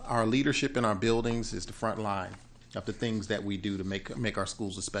 Our leadership in our buildings is the front line of the things that we do to make our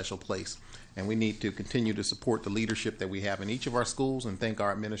schools a special place. And we need to continue to support the leadership that we have in each of our schools and thank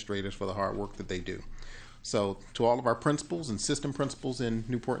our administrators for the hard work that they do. So to all of our principals and system principals in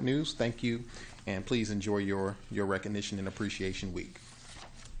Newport News, thank you, and please enjoy your recognition and appreciation week.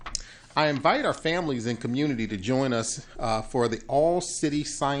 I invite our families and community to join us for the All-City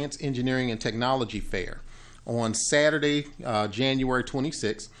Science, Engineering, and Technology Fair on Saturday, January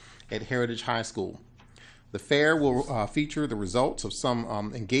 26th at Heritage High School. The fair will feature the results of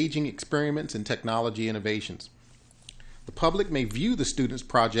some engaging experiments in technology innovations. The public may view the students'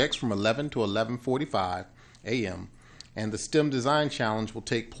 projects from 11 to 11:45 a.m., and the STEM Design Challenge will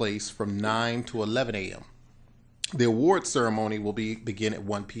take place from 9 to 11 a.m. The award ceremony will begin at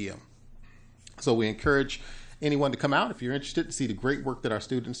 1 p.m. So we encourage anyone to come out if you're interested to see the great work that our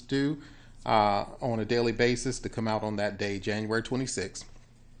students do on a daily basis, to come out on that day, January 26th,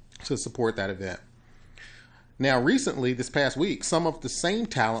 to support that event. Now, recently, this past week, some of the same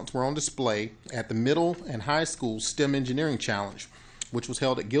talents were on display at the middle and high school STEM Engineering Challenge, which was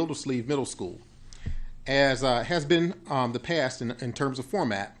held at Gildersleeve Middle School. As has been the past in terms of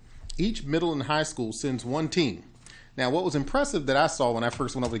format, each middle and high school sends one team. Now, what was impressive that I saw when I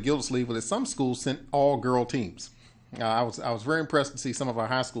first went over to Gildersleeve was that some schools sent all-girl teams. I was very impressed to see some of our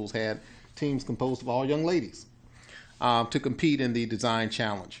high schools had teams composed of all young ladies to compete in the design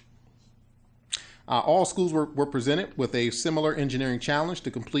challenge. All schools were presented with a similar engineering challenge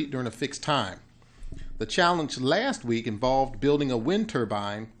to complete during a fixed time. The challenge last week involved building a wind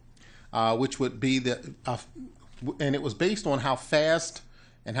turbine, which would be and it was based on how fast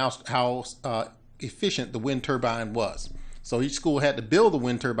and how efficient the wind turbine was. So each school had to build the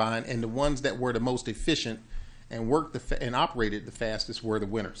wind turbine, and the ones that were the most efficient and worked and operated the fastest were the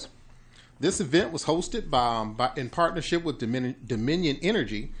winners. This event was hosted in partnership with Dominion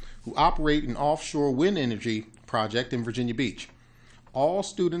Energy, who operate an offshore wind energy project in Virginia Beach. All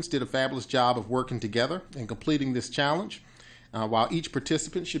students did a fabulous job of working together and completing this challenge. While each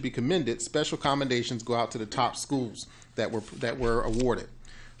participant should be commended, special commendations go out to the top schools that were awarded.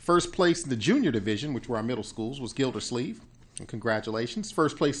 First place in the junior division, which were our middle schools, was Gildersleeve. And congratulations.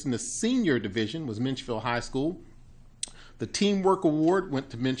 First place in the senior division was Minchville High School. The Teamwork Award went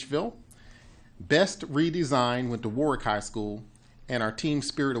to Minchville. Best Redesign went to Warwick High School. And our Team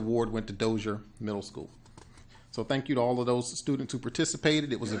Spirit Award went to Dozier Middle School. So thank you to all of those students who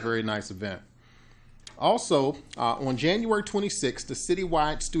participated. It was a very nice event. Also, on January 26th, the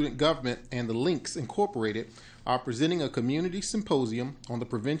Citywide Student Government and the Links Incorporated are presenting a community symposium on the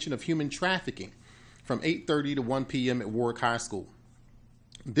prevention of human trafficking from 8:30 to 1 p.m. at Warwick High School.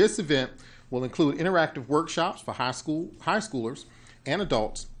 This event will include interactive workshops for high schoolers and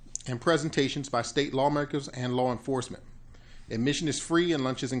adults and presentations by state lawmakers and law enforcement. Admission is free and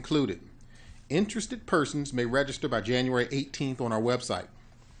lunch is included. Interested persons may register by January 18th on our website.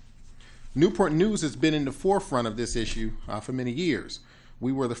 Newport News has been in the forefront of this issue for many years.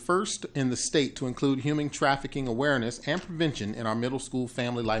 We were the first in the state to include human trafficking awareness and prevention in our middle school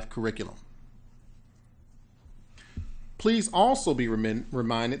family life curriculum. Please also be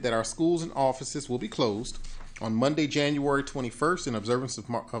reminded that our schools and offices will be closed on Monday, January 21st in observance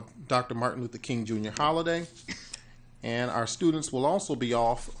of Dr. Martin Luther King Jr. holiday. And our students will also be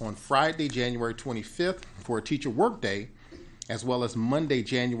off on Friday, January 25th for a teacher workday, as well as Monday,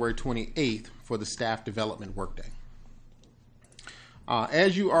 January 28th for the staff development workday.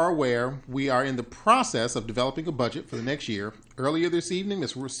 As you are aware, we are in the process of developing a budget for the next year. Earlier this evening,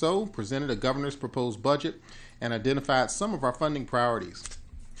 Ms. Rousseau presented a governor's proposed budget and identified some of our funding priorities.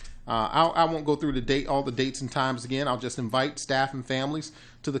 I won't go through all the dates and times again. I'll just invite staff and families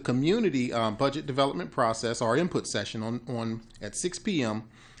to the community budget development process, our input session at 6 p.m.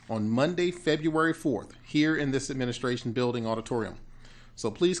 on Monday, February 4th, here in this administration building auditorium. So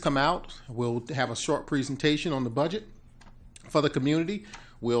please come out. We'll have a short presentation on the budget for the community.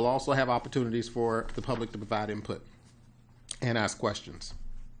 We'll also have opportunities for the public to provide input and ask questions.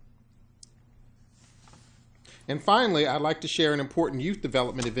 And finally, I'd like to share an important youth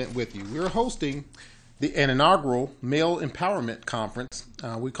development event with you. We're hosting an inaugural Male Empowerment Conference.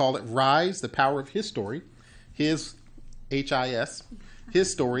 We call it Rise, the Power of His Story, His, H-I-S, His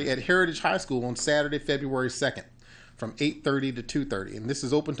Story at Heritage High School on Saturday, February 2nd from 8:30 to 2:30. And this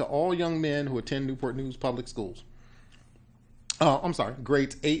is open to all young men who attend Newport News Public Schools.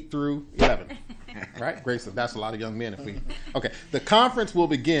 Grades 8 through 11. Right? Grades, that's a lot of young men. Okay. The conference will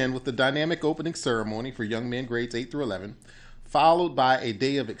begin with the dynamic opening ceremony for young men grades 8 through 11, followed by a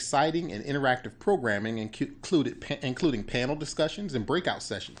day of exciting and interactive programming, including panel discussions and breakout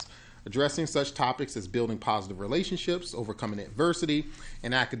sessions, addressing such topics as building positive relationships, overcoming adversity,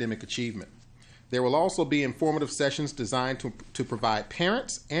 and academic achievement. There will also be informative sessions designed to provide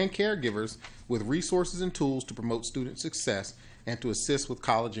parents and caregivers with resources and tools to promote student success and to assist with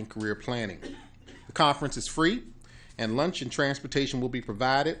college and career planning. The conference is free, and lunch and transportation will be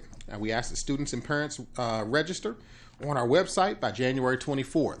provided. We ask that students and parents register on our website by January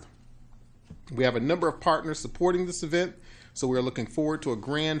 24th. We have a number of partners supporting this event, so we're looking forward to a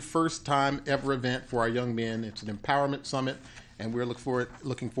grand first-time ever event for our young men. It's an empowerment summit, and we're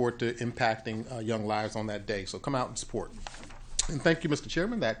looking forward to impacting young lives on that day. So come out and support. And thank you, Mr.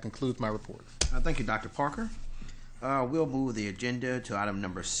 Chairman. That concludes my report. Thank you, Dr. Parker. We'll move the agenda to item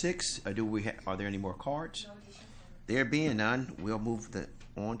number 6. Are there any more cards? There being none, we'll move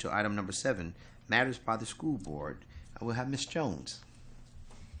on to item number 7, matters by the school board. We'll have Ms. Jones.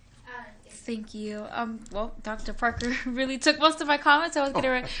 Thank you. Well, Dr. Parker really took most of my comments. I was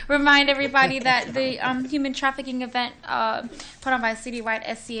going to remind everybody that the human trafficking event put on by Citywide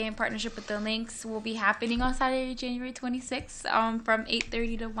SCA in partnership with the Links will be happening on Saturday, January 26th from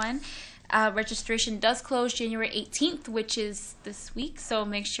 8:30 to 1. Registration does close January 18th, which is this week, so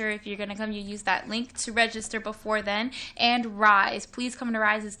make sure if you're going to come, you use that link to register before then. And Rise, please come to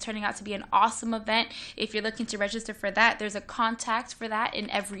Rise. It's turning out to be an awesome event. If you're looking to register for that, there's a contact for that in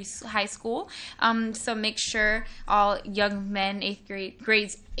every high school, so make sure all young men, 8th grade,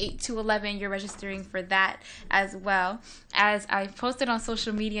 grades 8 to 11, you're registering for that as well. As I posted on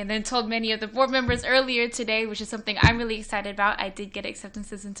social media and then told many of the board members earlier today, which is something I'm really excited about, I did get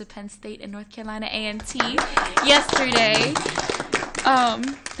acceptances into Penn State and North Carolina A&T yesterday.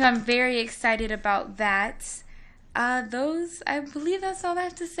 So I'm very excited about that. I believe that's all I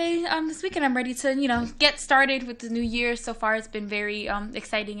have to say this weekend. I'm ready to, get started with the new year. So far, it's been very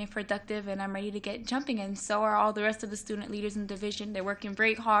exciting and productive, and I'm ready to get jumping. And so are all the rest of the student leaders in the division. They're working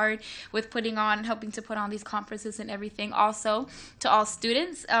very hard with helping to put on these conferences and everything. Also, to all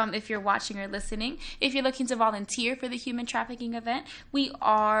students, if you're watching or listening, if you're looking to volunteer for the human trafficking event, we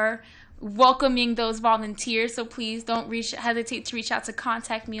are welcoming those volunteers, so please don't hesitate to reach out to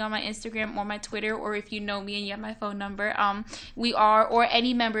contact me on my Instagram or my Twitter, or if you know me and you have my phone number, or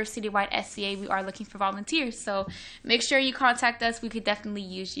any member of Citywide SCA, we are looking for volunteers, so make sure you contact us. We could definitely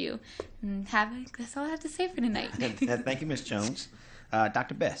use you. That's all I have to say for tonight. Thank you, Ms. Jones.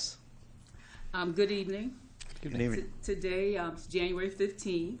 Dr. Bess. Good evening. Good evening. Today, January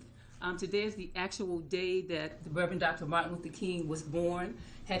 15th, Today is the actual day that the Reverend Dr. Martin Luther King was born.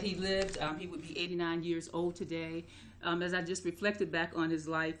 Had he lived, he would be 89 years old today. As I just reflected back on his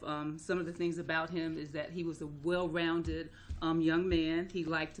life, some of the things about him is that he was a well-rounded young man. He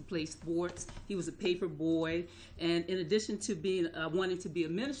liked to play sports. He was a paper boy. And in addition to being wanting to be a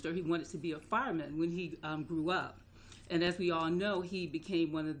minister, he wanted to be a fireman when he grew up. And as we all know, he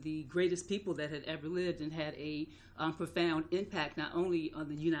became one of the greatest people that had ever lived and had a profound impact not only on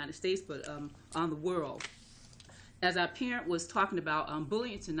the United States but on the world. As our parent was talking about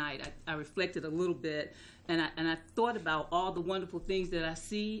bullying tonight, I reflected a little bit, and I thought about all the wonderful things that I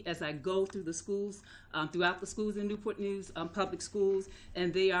see as I go through the schools, throughout the schools in Newport News public schools,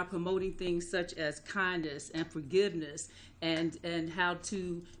 and they are promoting things such as kindness and forgiveness and how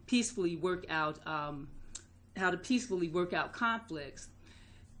to peacefully work out conflicts.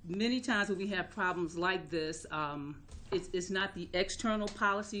 Many times when we have problems like this, it's not the external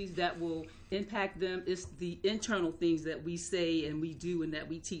policies that will impact them, it's the internal things that we say and we do and that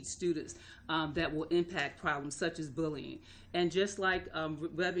we teach students that will impact problems such as bullying. And just like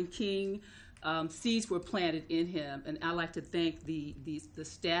Reverend King, seeds were planted in him, and I like to thank the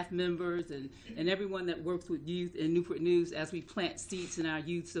staff members and everyone that works with youth in Newport News as we plant seeds in our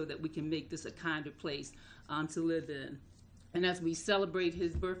youth so that we can make this a kinder place to live in. And as we celebrate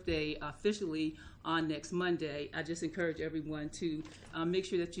his birthday officially on next Monday, I just encourage everyone to make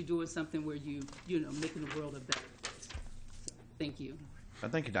sure that you're doing something where you making the world a better place. So, thank you.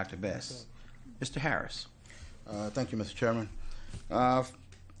 Thank you, Dr. Bess. Mr. Harris. Thank you, Mr. Chairman.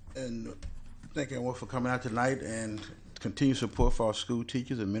 And thank everyone for coming out tonight and continue support for our school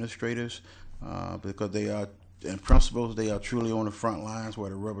teachers, administrators, because they are, and principals, they are truly on the front lines where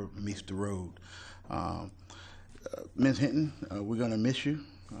the rubber meets the road. Ms. Hinton, we're going to miss you.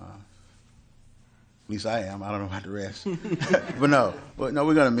 At least I am. I don't know about the rest. but no, we're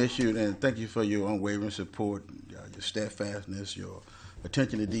going to miss you, and thank you for your unwavering support, your steadfastness, your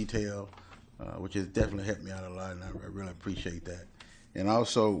attention to detail, which has definitely helped me out a lot, and I really appreciate that. And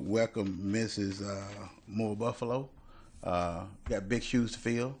also welcome Mrs. Moore Buffalo. Got big shoes to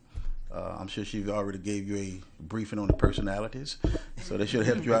fill. I'm sure she already gave you a briefing on the personalities, so that should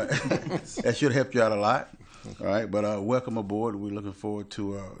have helped you out. That should have helped you out a lot. All right, but welcome aboard. We're looking forward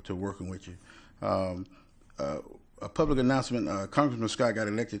to working with you. A public announcement: Congressman Scott got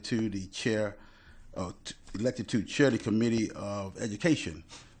elected to the chair, chair the Committee of Education,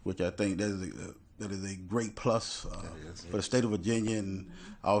 which I think that is a great plus for the state of Virginia and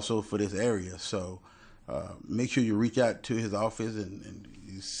also for this area. So make sure you reach out to his office and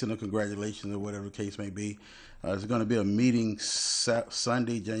send a congratulations or whatever the case may be. There's going to be a meeting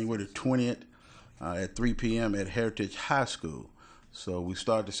Sunday, January the 20th at 3 p.m. at Heritage High School. So we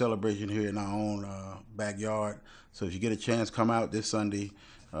start the celebration here in our own backyard. So if you get a chance, come out this Sunday,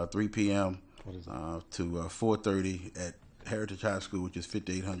 3 p.m. To 4:30 at Heritage High School, which is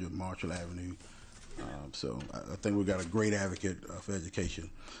 5800 Marshall Avenue. So I think we've got a great advocate for education.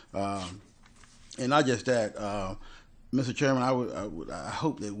 And not just that, Mr. Chairman, I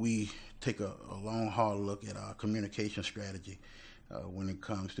hope that we take a long, hard look at our communication strategy when it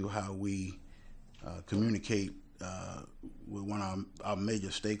comes to how we communicate with one of our major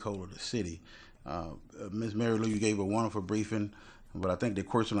stakeholders, the city. Ms. Mary Lou, you gave a wonderful briefing, but I think the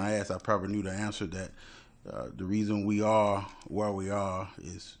question I asked, I probably knew the answer, that the reason we are where we are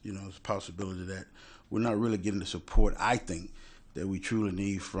is, it's a possibility that we're not really getting the support, I think, that we truly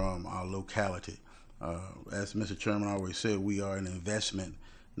need from our locality. As Mr. Chairman always said, we are an investment,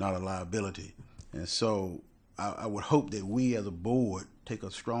 not a liability. And so I would hope that we as a board take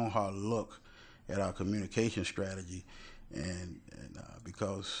a strong, hard look at our communication strategy, and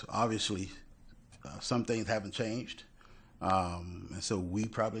because obviously some things haven't changed, and so we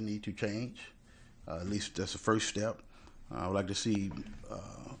probably need to change. At least that's the first step. I would like to see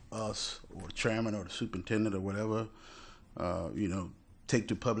us or the chairman or the superintendent or whatever, take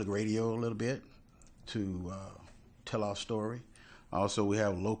to public radio a little bit to tell our story. Also, we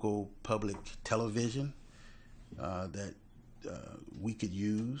have local public television that we could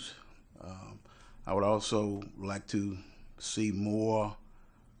use. I would also like to see more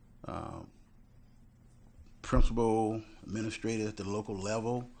principal administrators at the local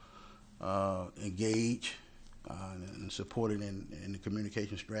level engage and supported in the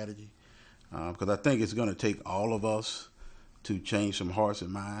communication strategy, because I think it's going to take all of us to change some hearts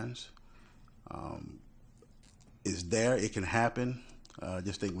and minds. It's there, it can happen. I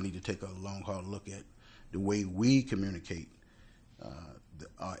just think we need to take a long, hard look at the way we communicate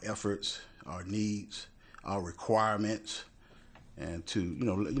our efforts, our needs, our requirements, and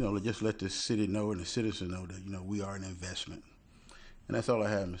to just let the city know and the citizens know that we are an investment. And that's all I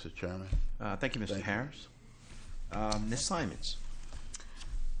have, Mr. Chairman. Thank you, Mr. Harris. Ms. Simons.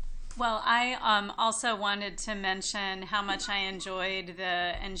 Well, I also wanted to mention how much I enjoyed the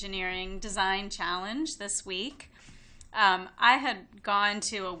Engineering Design Challenge this week. I had gone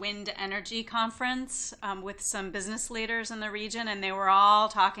to a wind energy conference with some business leaders in the region, and they were all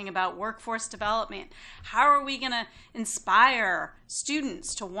talking about workforce development. How are we going to inspire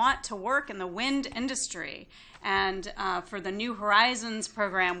students to want to work in the wind industry? And for the New Horizons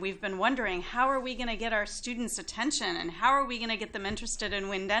program, we've been wondering, how are we going to get our students' attention, and how are we going to get them interested in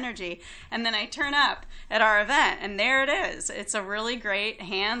wind energy? And then I turn up at our event, and there it is. It's a really great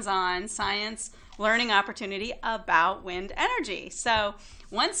hands-on science learning opportunity about wind energy. So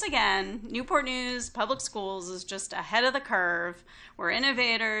once again, Newport News Public Schools is just ahead of the curve. We're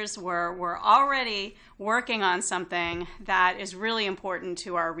innovators. We're already working on something that is really important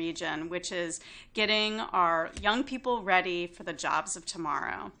to our region, which is getting our young people ready for the jobs of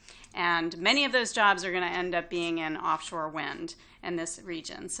tomorrow. And many of those jobs are going to end up being in offshore wind in this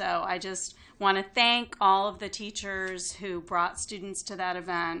region. So I just want to thank all of the teachers who brought students to that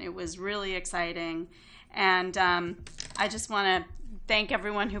event. It was really exciting. And I just want to thank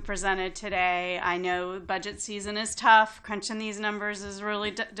everyone who presented today. I know budget season is tough. Crunching these numbers is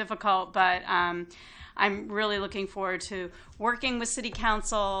really difficult, but I'm really looking forward to working with City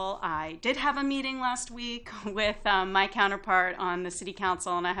Council. I did have a meeting last week with my counterpart on the City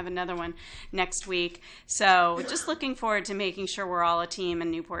Council, and I have another one next week. So just looking forward to making sure we're all a team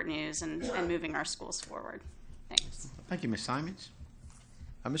in Newport News and moving our schools forward. Thanks. Thank you, Ms. Simons.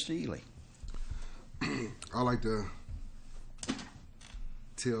 Mr. Ely. I'd like to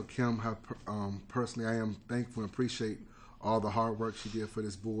tell Kim how personally I am thankful and appreciate all the hard work she did for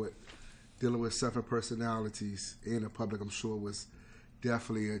this board. Dealing with 7 personalities in the public, I'm sure, was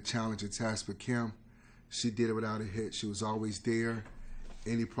definitely a challenging task. But Kim, she did it without a hitch. She was always there.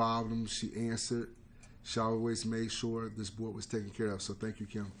 Any problems, she answered. She always made sure this board was taken care of. So thank you,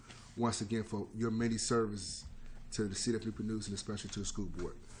 Kim, once again for your many services to the City of Newport News and especially to the school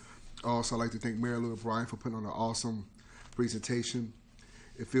board. Also, I'd like to thank Mayor Lou O'Brien for putting on an awesome presentation.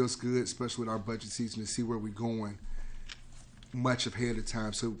 It feels good, especially with our budget season, to see where we're going much ahead of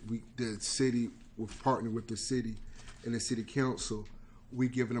time. So the city, we've partnered with the city and the city council. We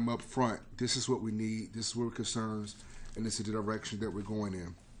giving them up front. This is what we need. This is what we're concerned, and this is the direction that we're going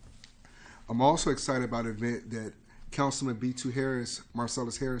in. I'm also excited about an event that Councilman B2 Harris,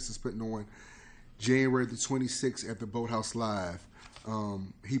 Marcellus Harris, is putting on January the 26th at the Boathouse Live.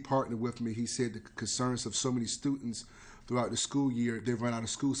 He partnered with me. He said the concerns of so many students throughout the school year, they run out of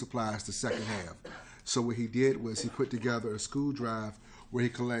school supplies the second half. So what he did was he put together a school drive where he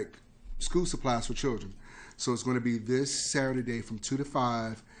collect school supplies for children. So it's going to be this Saturday from 2 to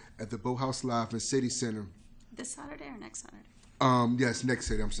 5 at the Boathouse Live in City Center. This Saturday or next Saturday? Yes, next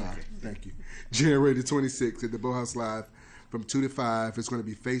Saturday. I'm sorry. Thank you. January the 26th at the Boathouse Live from 2 to 5. It's going to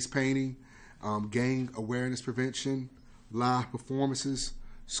be face painting, gang awareness prevention, live performances,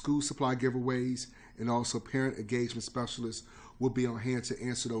 school supply giveaways, and also parent engagement specialists will be on hand to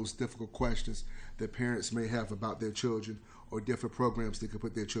answer those difficult questions that parents may have about their children or different programs they could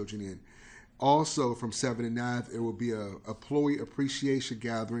put their children in. Also, from 7 to 9, there will be a employee appreciation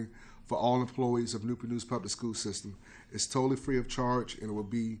gathering for all employees of Newport News Public School System. It's totally free of charge, and it will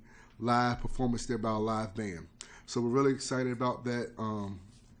be live performance there by a live band. So we're really excited about that.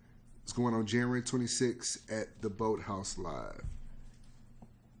 It's going on January 26th at the Boathouse Live.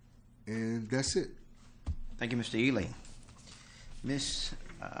 And that's it. Thank you, Mr. Ely. Ms.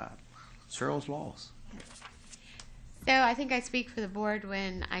 Searles Laws. So I think I speak for the board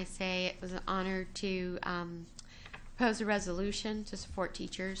when I say it was an honor to propose a resolution to support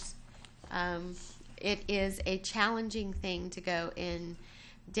teachers. It is a challenging thing to go in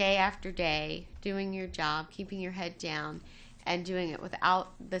day after day, doing your job, keeping your head down, and doing it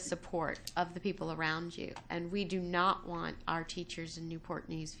without the support of the people around you. And we do not want our teachers in Newport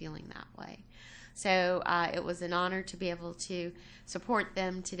News feeling that way. So it was an honor to be able to support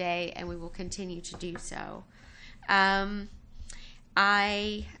them today, and we will continue to do so.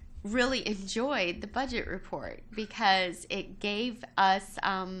 I really enjoyed the budget report because it gave us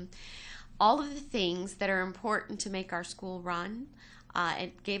all of the things that are important to make our school run.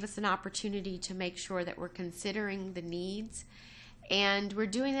 It gave us an opportunity to make sure that we're considering the needs, and we're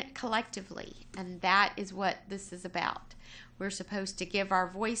doing it collectively, and that is what this is about. We're supposed to give our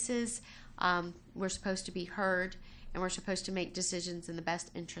voices, we're supposed to be heard, and we're supposed to make decisions in the best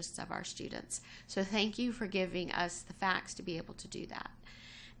interests of our students. So thank you for giving us the facts to be able to do that.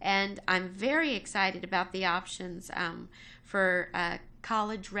 And I'm very excited about the options for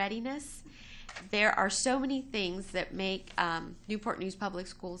college readiness. there are so many things that make Newport News Public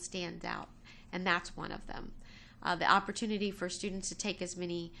Schools stand out, and that's one of them. The opportunity for students to take as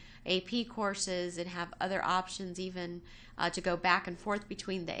many AP courses and have other options, even to go back and forth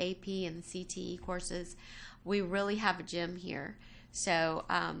between the AP and the CTE courses. We really have a gem here. So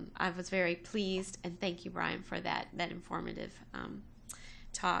I was very pleased, and thank you, Brian, for that informative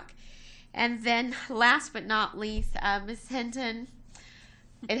talk. And then last but not least, Ms. Hinton,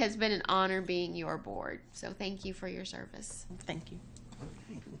 it has been an honor being your board. So thank you for your service. Thank you.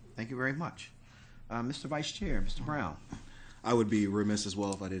 Thank you very much. Mr. Vice Chair, Mr. Brown. I would be remiss as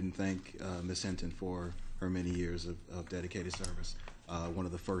well if I didn't thank Ms. Hinton for her many years of dedicated service. One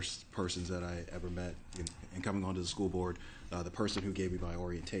of the first persons that I ever met in coming onto the school board, the person who gave me my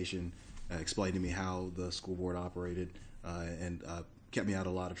orientation, explained to me how the school board operated, and kept me out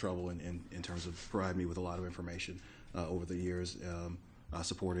of a lot of trouble in terms of providing me with a lot of information over the years,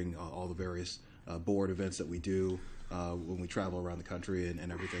 supporting all the various board events that we do when we travel around the country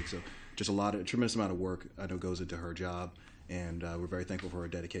and everything. So just a tremendous amount of work I know goes into her job, and we're very thankful for her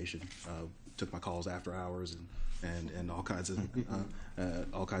dedication. Took my calls after hours and all kinds of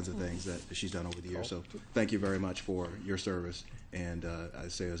things that she's done over the years. So thank you very much for your service, and I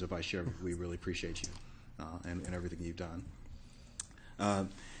say as a vice chair, we really appreciate you and everything you've done.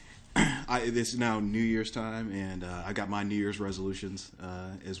 This is now New Year's time, and I got my New Year's resolutions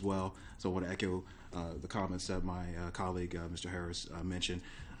as well. So I want to echo the comments that my colleague, Mr. Harris, mentioned.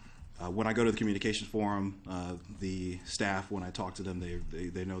 When I go to the communications forum, the staff, when I talk to them,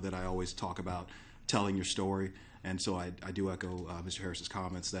 they know that I always talk about telling your story. And so I do echo Mr. Harris's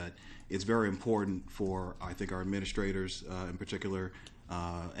comments that it's very important for, I think, our administrators in particular,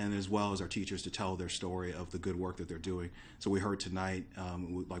 and as well as our teachers, to tell their story of the good work that they're doing. So we heard tonight,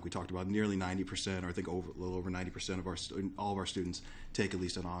 like we talked about, nearly 90%, or I think a little over 90% of all of our students take at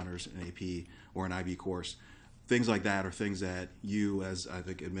least an honors, an AP, or an IB course. Things like that are things that you, as I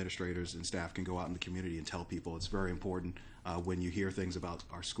think administrators and staff, can go out in the community and tell people. It's very important when you hear things about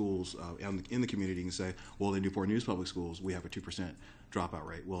our schools in the community. You can say, well, in Newport News Public Schools, we have a 2% dropout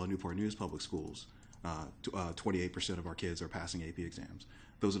rate. Well, in Newport News Public Schools, 28% of our kids are passing AP exams.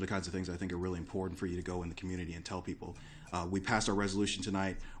 Those are the kinds of things I think are really important for you to go in the community and tell people. We passed our resolution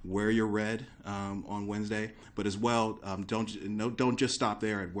tonight, wear your red on Wednesday, but as well, don't just stop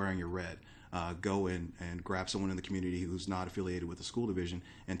there at wearing your red. Go in and grab someone in the community who's not affiliated with the school division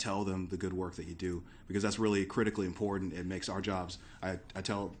and tell them the good work that you do, because that's really critically important. It makes our jobs, I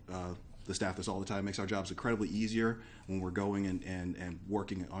tell the staff this all the time, it makes our jobs incredibly easier when we're going and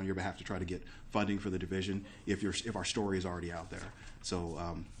working on your behalf to try to get funding for the division if our story is already out there.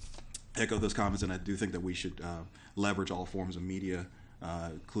 So echo those comments, and I do think that we should leverage all forms of media,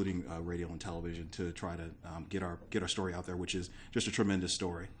 including radio and television, to try to get our story out there, which is just a tremendous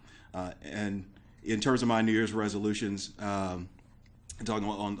story. And in terms of my New Year's resolutions, talking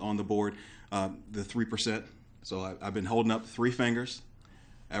on the board, the 3%. So I've been holding up 3 fingers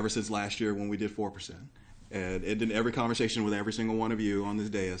ever since last year when we did 4%. And in every conversation with every single one of you on this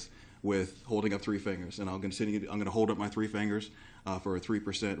dais with holding up 3 fingers. And I'm going to hold up my 3 fingers for a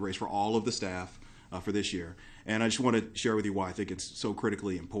 3% raise for all of the staff for this year. And I just want to share with you why I think it's so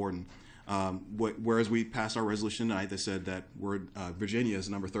critically important. Whereas we passed our resolution tonight that said that Virginia is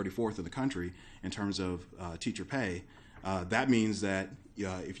number 34th in the country in terms of teacher pay, that means that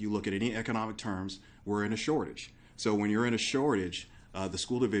if you look at any economic terms, we're in a shortage. So when you're in a shortage, the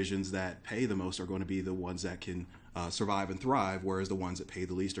school divisions that pay the most are going to be the ones that can survive and thrive, whereas the ones that pay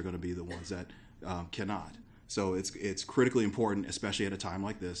the least are going to be the ones that cannot. So it's critically important, especially at a time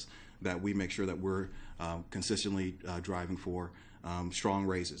like this, that we make sure that we're consistently driving for strong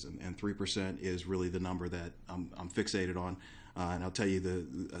raises, and 3% is really the number that I'm fixated on. And I'll tell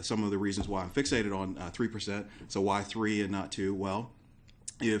you some of the reasons why I'm fixated on 3%. So why 3 and not 2? Well,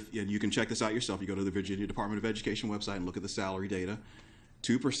 and you can check this out yourself. You go to the Virginia Department of Education website and look at the salary data.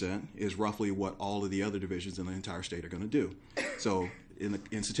 2% is roughly what all of the other divisions in the entire state are going to do. So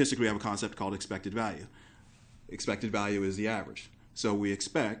in statistics, we have a concept called expected value. Expected value is the average. So we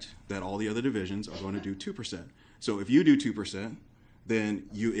expect that all the other divisions are going to do 2%. So if you do 2%, then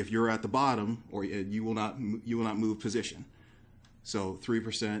if you're at the bottom, or you will not move position. So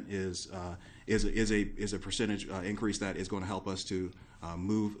 3% is a percentage increase that is going to help us to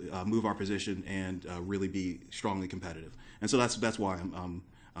move our position and really be strongly competitive. And so that's why I'm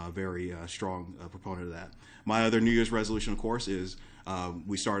a very strong proponent of that. My other New Year's resolution, of course, is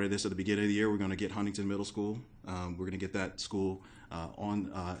we started this at the beginning of the year. We're going to get Huntington Middle School. We're going to get that school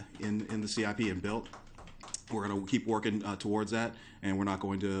in the CIP and built. We're going to keep working towards that, and we're not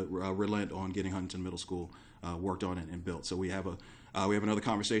going to relent on getting Huntington Middle School worked on and built. So we have We have another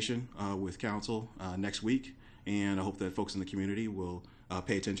conversation with council next week, and I hope that folks in the community will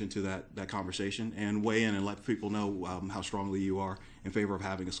pay attention to that conversation and weigh in and let people know how strongly you are in favor of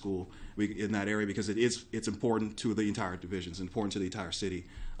having a school in that area, because it's important to the entire division. It's important to the entire city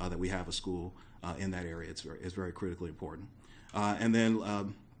that we have a school in that area. It's very critically important. And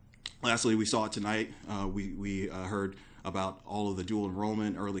then lastly, we saw it tonight. We heard about all of the dual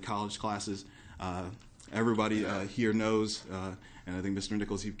enrollment, early college classes. Everybody here knows, and I think Mr.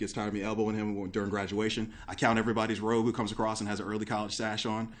 Nichols, he gets tired of me elbowing him during graduation. I count everybody's row who comes across and has an early college sash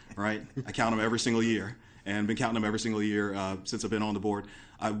on, right? I count them every single year, and been counting them every single year since I've been on the board.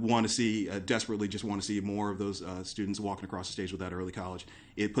 I want to see, desperately just want to see more of those students walking across the stage with that early college.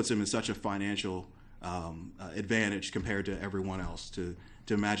 It puts them in such a financial advantage compared to everyone else. To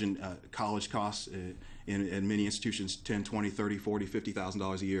imagine college costs in many institutions, $10, $20, $30, $40,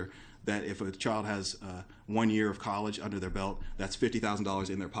 $50,000 a year, that if a child has 1 year of college under their belt, that's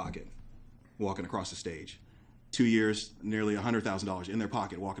 $50,000 in their pocket walking across the stage. 2 years, nearly $100,000 in their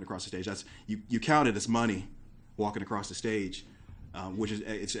pocket walking across the stage. That's you count it as money walking across the stage, which is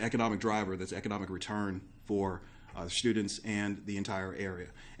it's an economic driver. That's economic return for students and the entire area.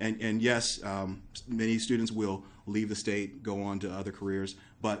 And yes, many students will leave the state, go on to other careers,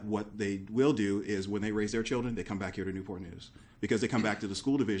 but what they will do is when they raise their children, they come back here to Newport News, because they come back to the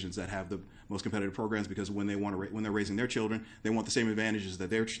school divisions that have the most competitive programs, because when they're raising their children, they want the same advantages that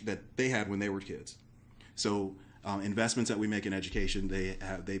they had when they were kids. So investments that we make in education,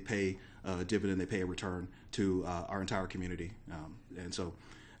 they pay a dividend, they pay a return to our entire community, and so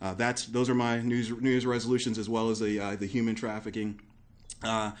those are my New Year's resolutions, as well as the human trafficking.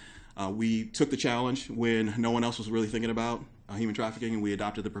 We took the challenge when no one else was really thinking about human trafficking, and we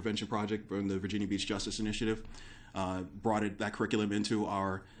adopted the prevention project from the Virginia Beach Justice Initiative. Brought that curriculum into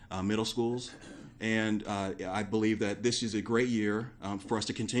our middle schools, and I believe that this is a great year for us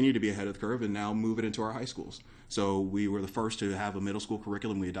to continue to be ahead of the curve and now move it into our high schools. So we were the first to have a middle school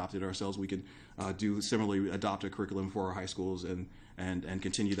curriculum. We adopted it ourselves. We can adopt a curriculum for our high schools and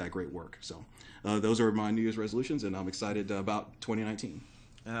continue that great work. So those are my New Year's resolutions, and I'm excited about 2019.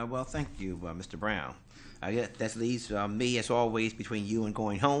 Well, thank you, Mr. Brown. That leaves me, as always, between you and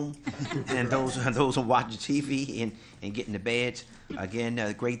going home, and those who watching TV and getting to bed.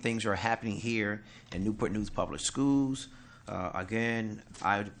 Again, great things are happening here in Newport News Public Schools. Again,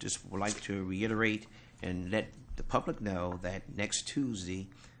 I just would like to reiterate and let the public know that next Tuesday,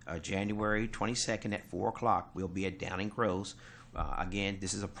 January 22nd at 4 o'clock, we'll be at Downing Groves. Again,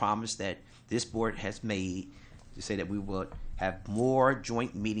 this is a promise that this board has made to say that we will have more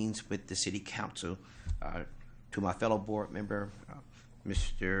joint meetings with the City Council. To my fellow board member,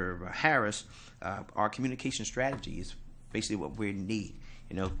 Mr. Harris, our communication strategy is basically what we need.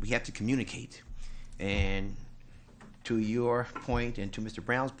 We have to communicate. And to your point and to Mr.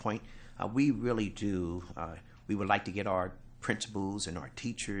 Brown's point, we really do. We would like to get our principals and our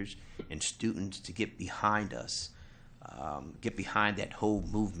teachers and students to get behind us, get behind that whole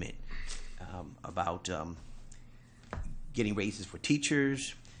movement about getting raises for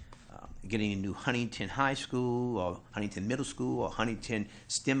teachers, getting a new Huntington High School or Huntington Middle School or Huntington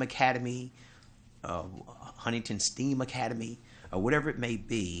STEM Academy, Huntington STEAM Academy, or whatever it may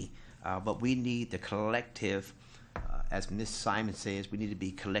be. But we need the collective, as Ms. Simon says, we need to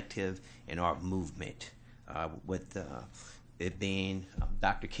be collective in our movement. With it being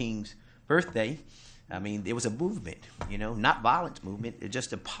Dr. King's birthday, I mean, it was a movement, not violence movement. It's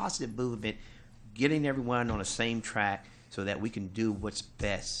just a positive movement, getting everyone on the same track, so that we can do what's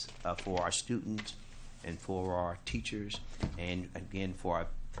best for our students and for our teachers, and again for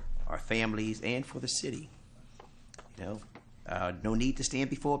our families and for the city. No need to stand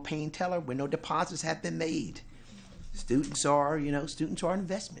before a paying teller when no deposits have been made. Students are an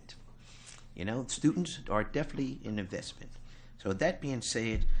investment. Students are definitely an investment. So that being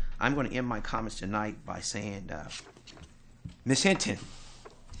said, I'm going to end my comments tonight by saying, Ms. Hinton,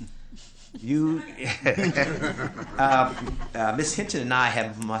 Ms. Hinton and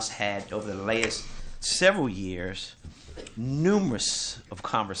I must had over the last several years numerous of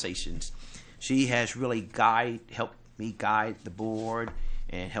conversations. She has really helped me guide the board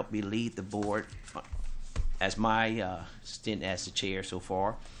and helped me lead the board as my stint as the chair so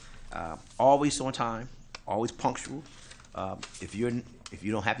far. Always on time, always punctual. If you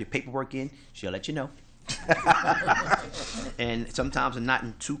don't have your paperwork in, she'll let you know. And sometimes not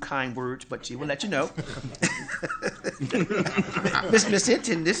in too kind words, but she will let you know. Miss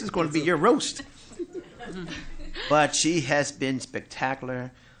Hinton, this is going to be your roast. But she has been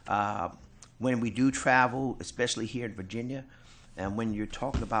spectacular. When we do travel, especially here in Virginia, and when you're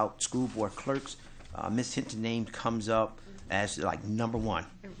talking about school board clerks, Miss Hinton's name comes up as like number one.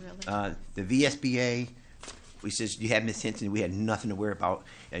 Really? The VSBA, we said you had Miss Hinton, we had nothing to worry about.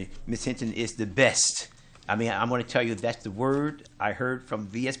 Miss Hinton is the best. I mean, I'm going to tell you that's the word I heard from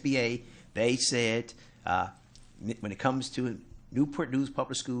VSBA. They said when it comes to Newport News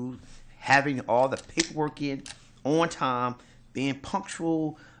Public Schools, having all the paperwork in on time, being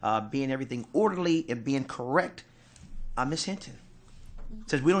punctual, being everything orderly, and being correct, Miss Hinton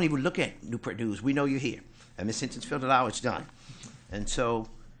says we don't even look at Newport News. We know you're here. And Miss Hinton's filled it out. It's done. And so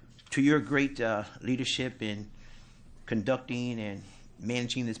to your great leadership in conducting and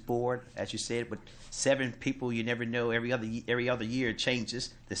managing this board, as you said, with 7 people, you never know. Every other year it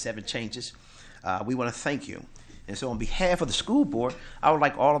changes. The 7 changes. We want to thank you. And so on behalf of the school board, I would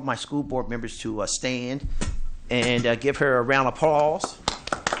like all of my school board members to stand and give her a round of applause.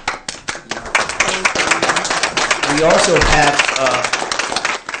 We also have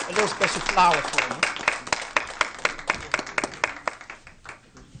a little special flower for you.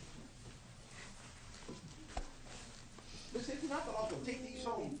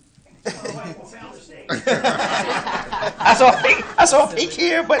 I saw a peek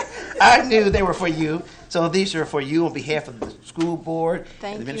here, but I knew they were for you. So these are for you on behalf of the school board,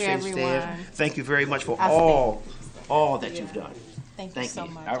 Thank the you, administrative everyone. staff. Thank you very much for I all that you've done. Thank you so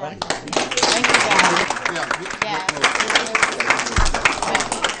much. All right. Thank you, guys.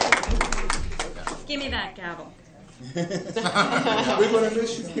 Give me that gavel. We're going to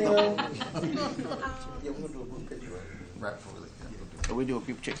miss you, Carol. Yeah, we're gonna do a group picture right before we leave. So we do a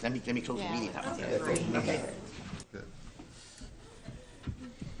group picture. Let me close the meeting out. Okay.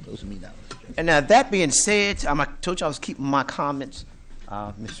 Close the meeting out. And now that being said, I told you I was keeping my comments,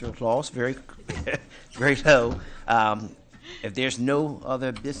 Mr. Laws, very, very low. If there's no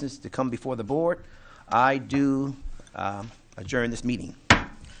other business to come before the board, I do adjourn this meeting. All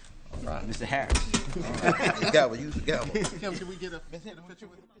right, Mr. Harris. Gavel, use the gavel. Kim, can we get a picture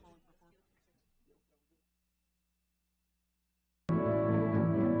with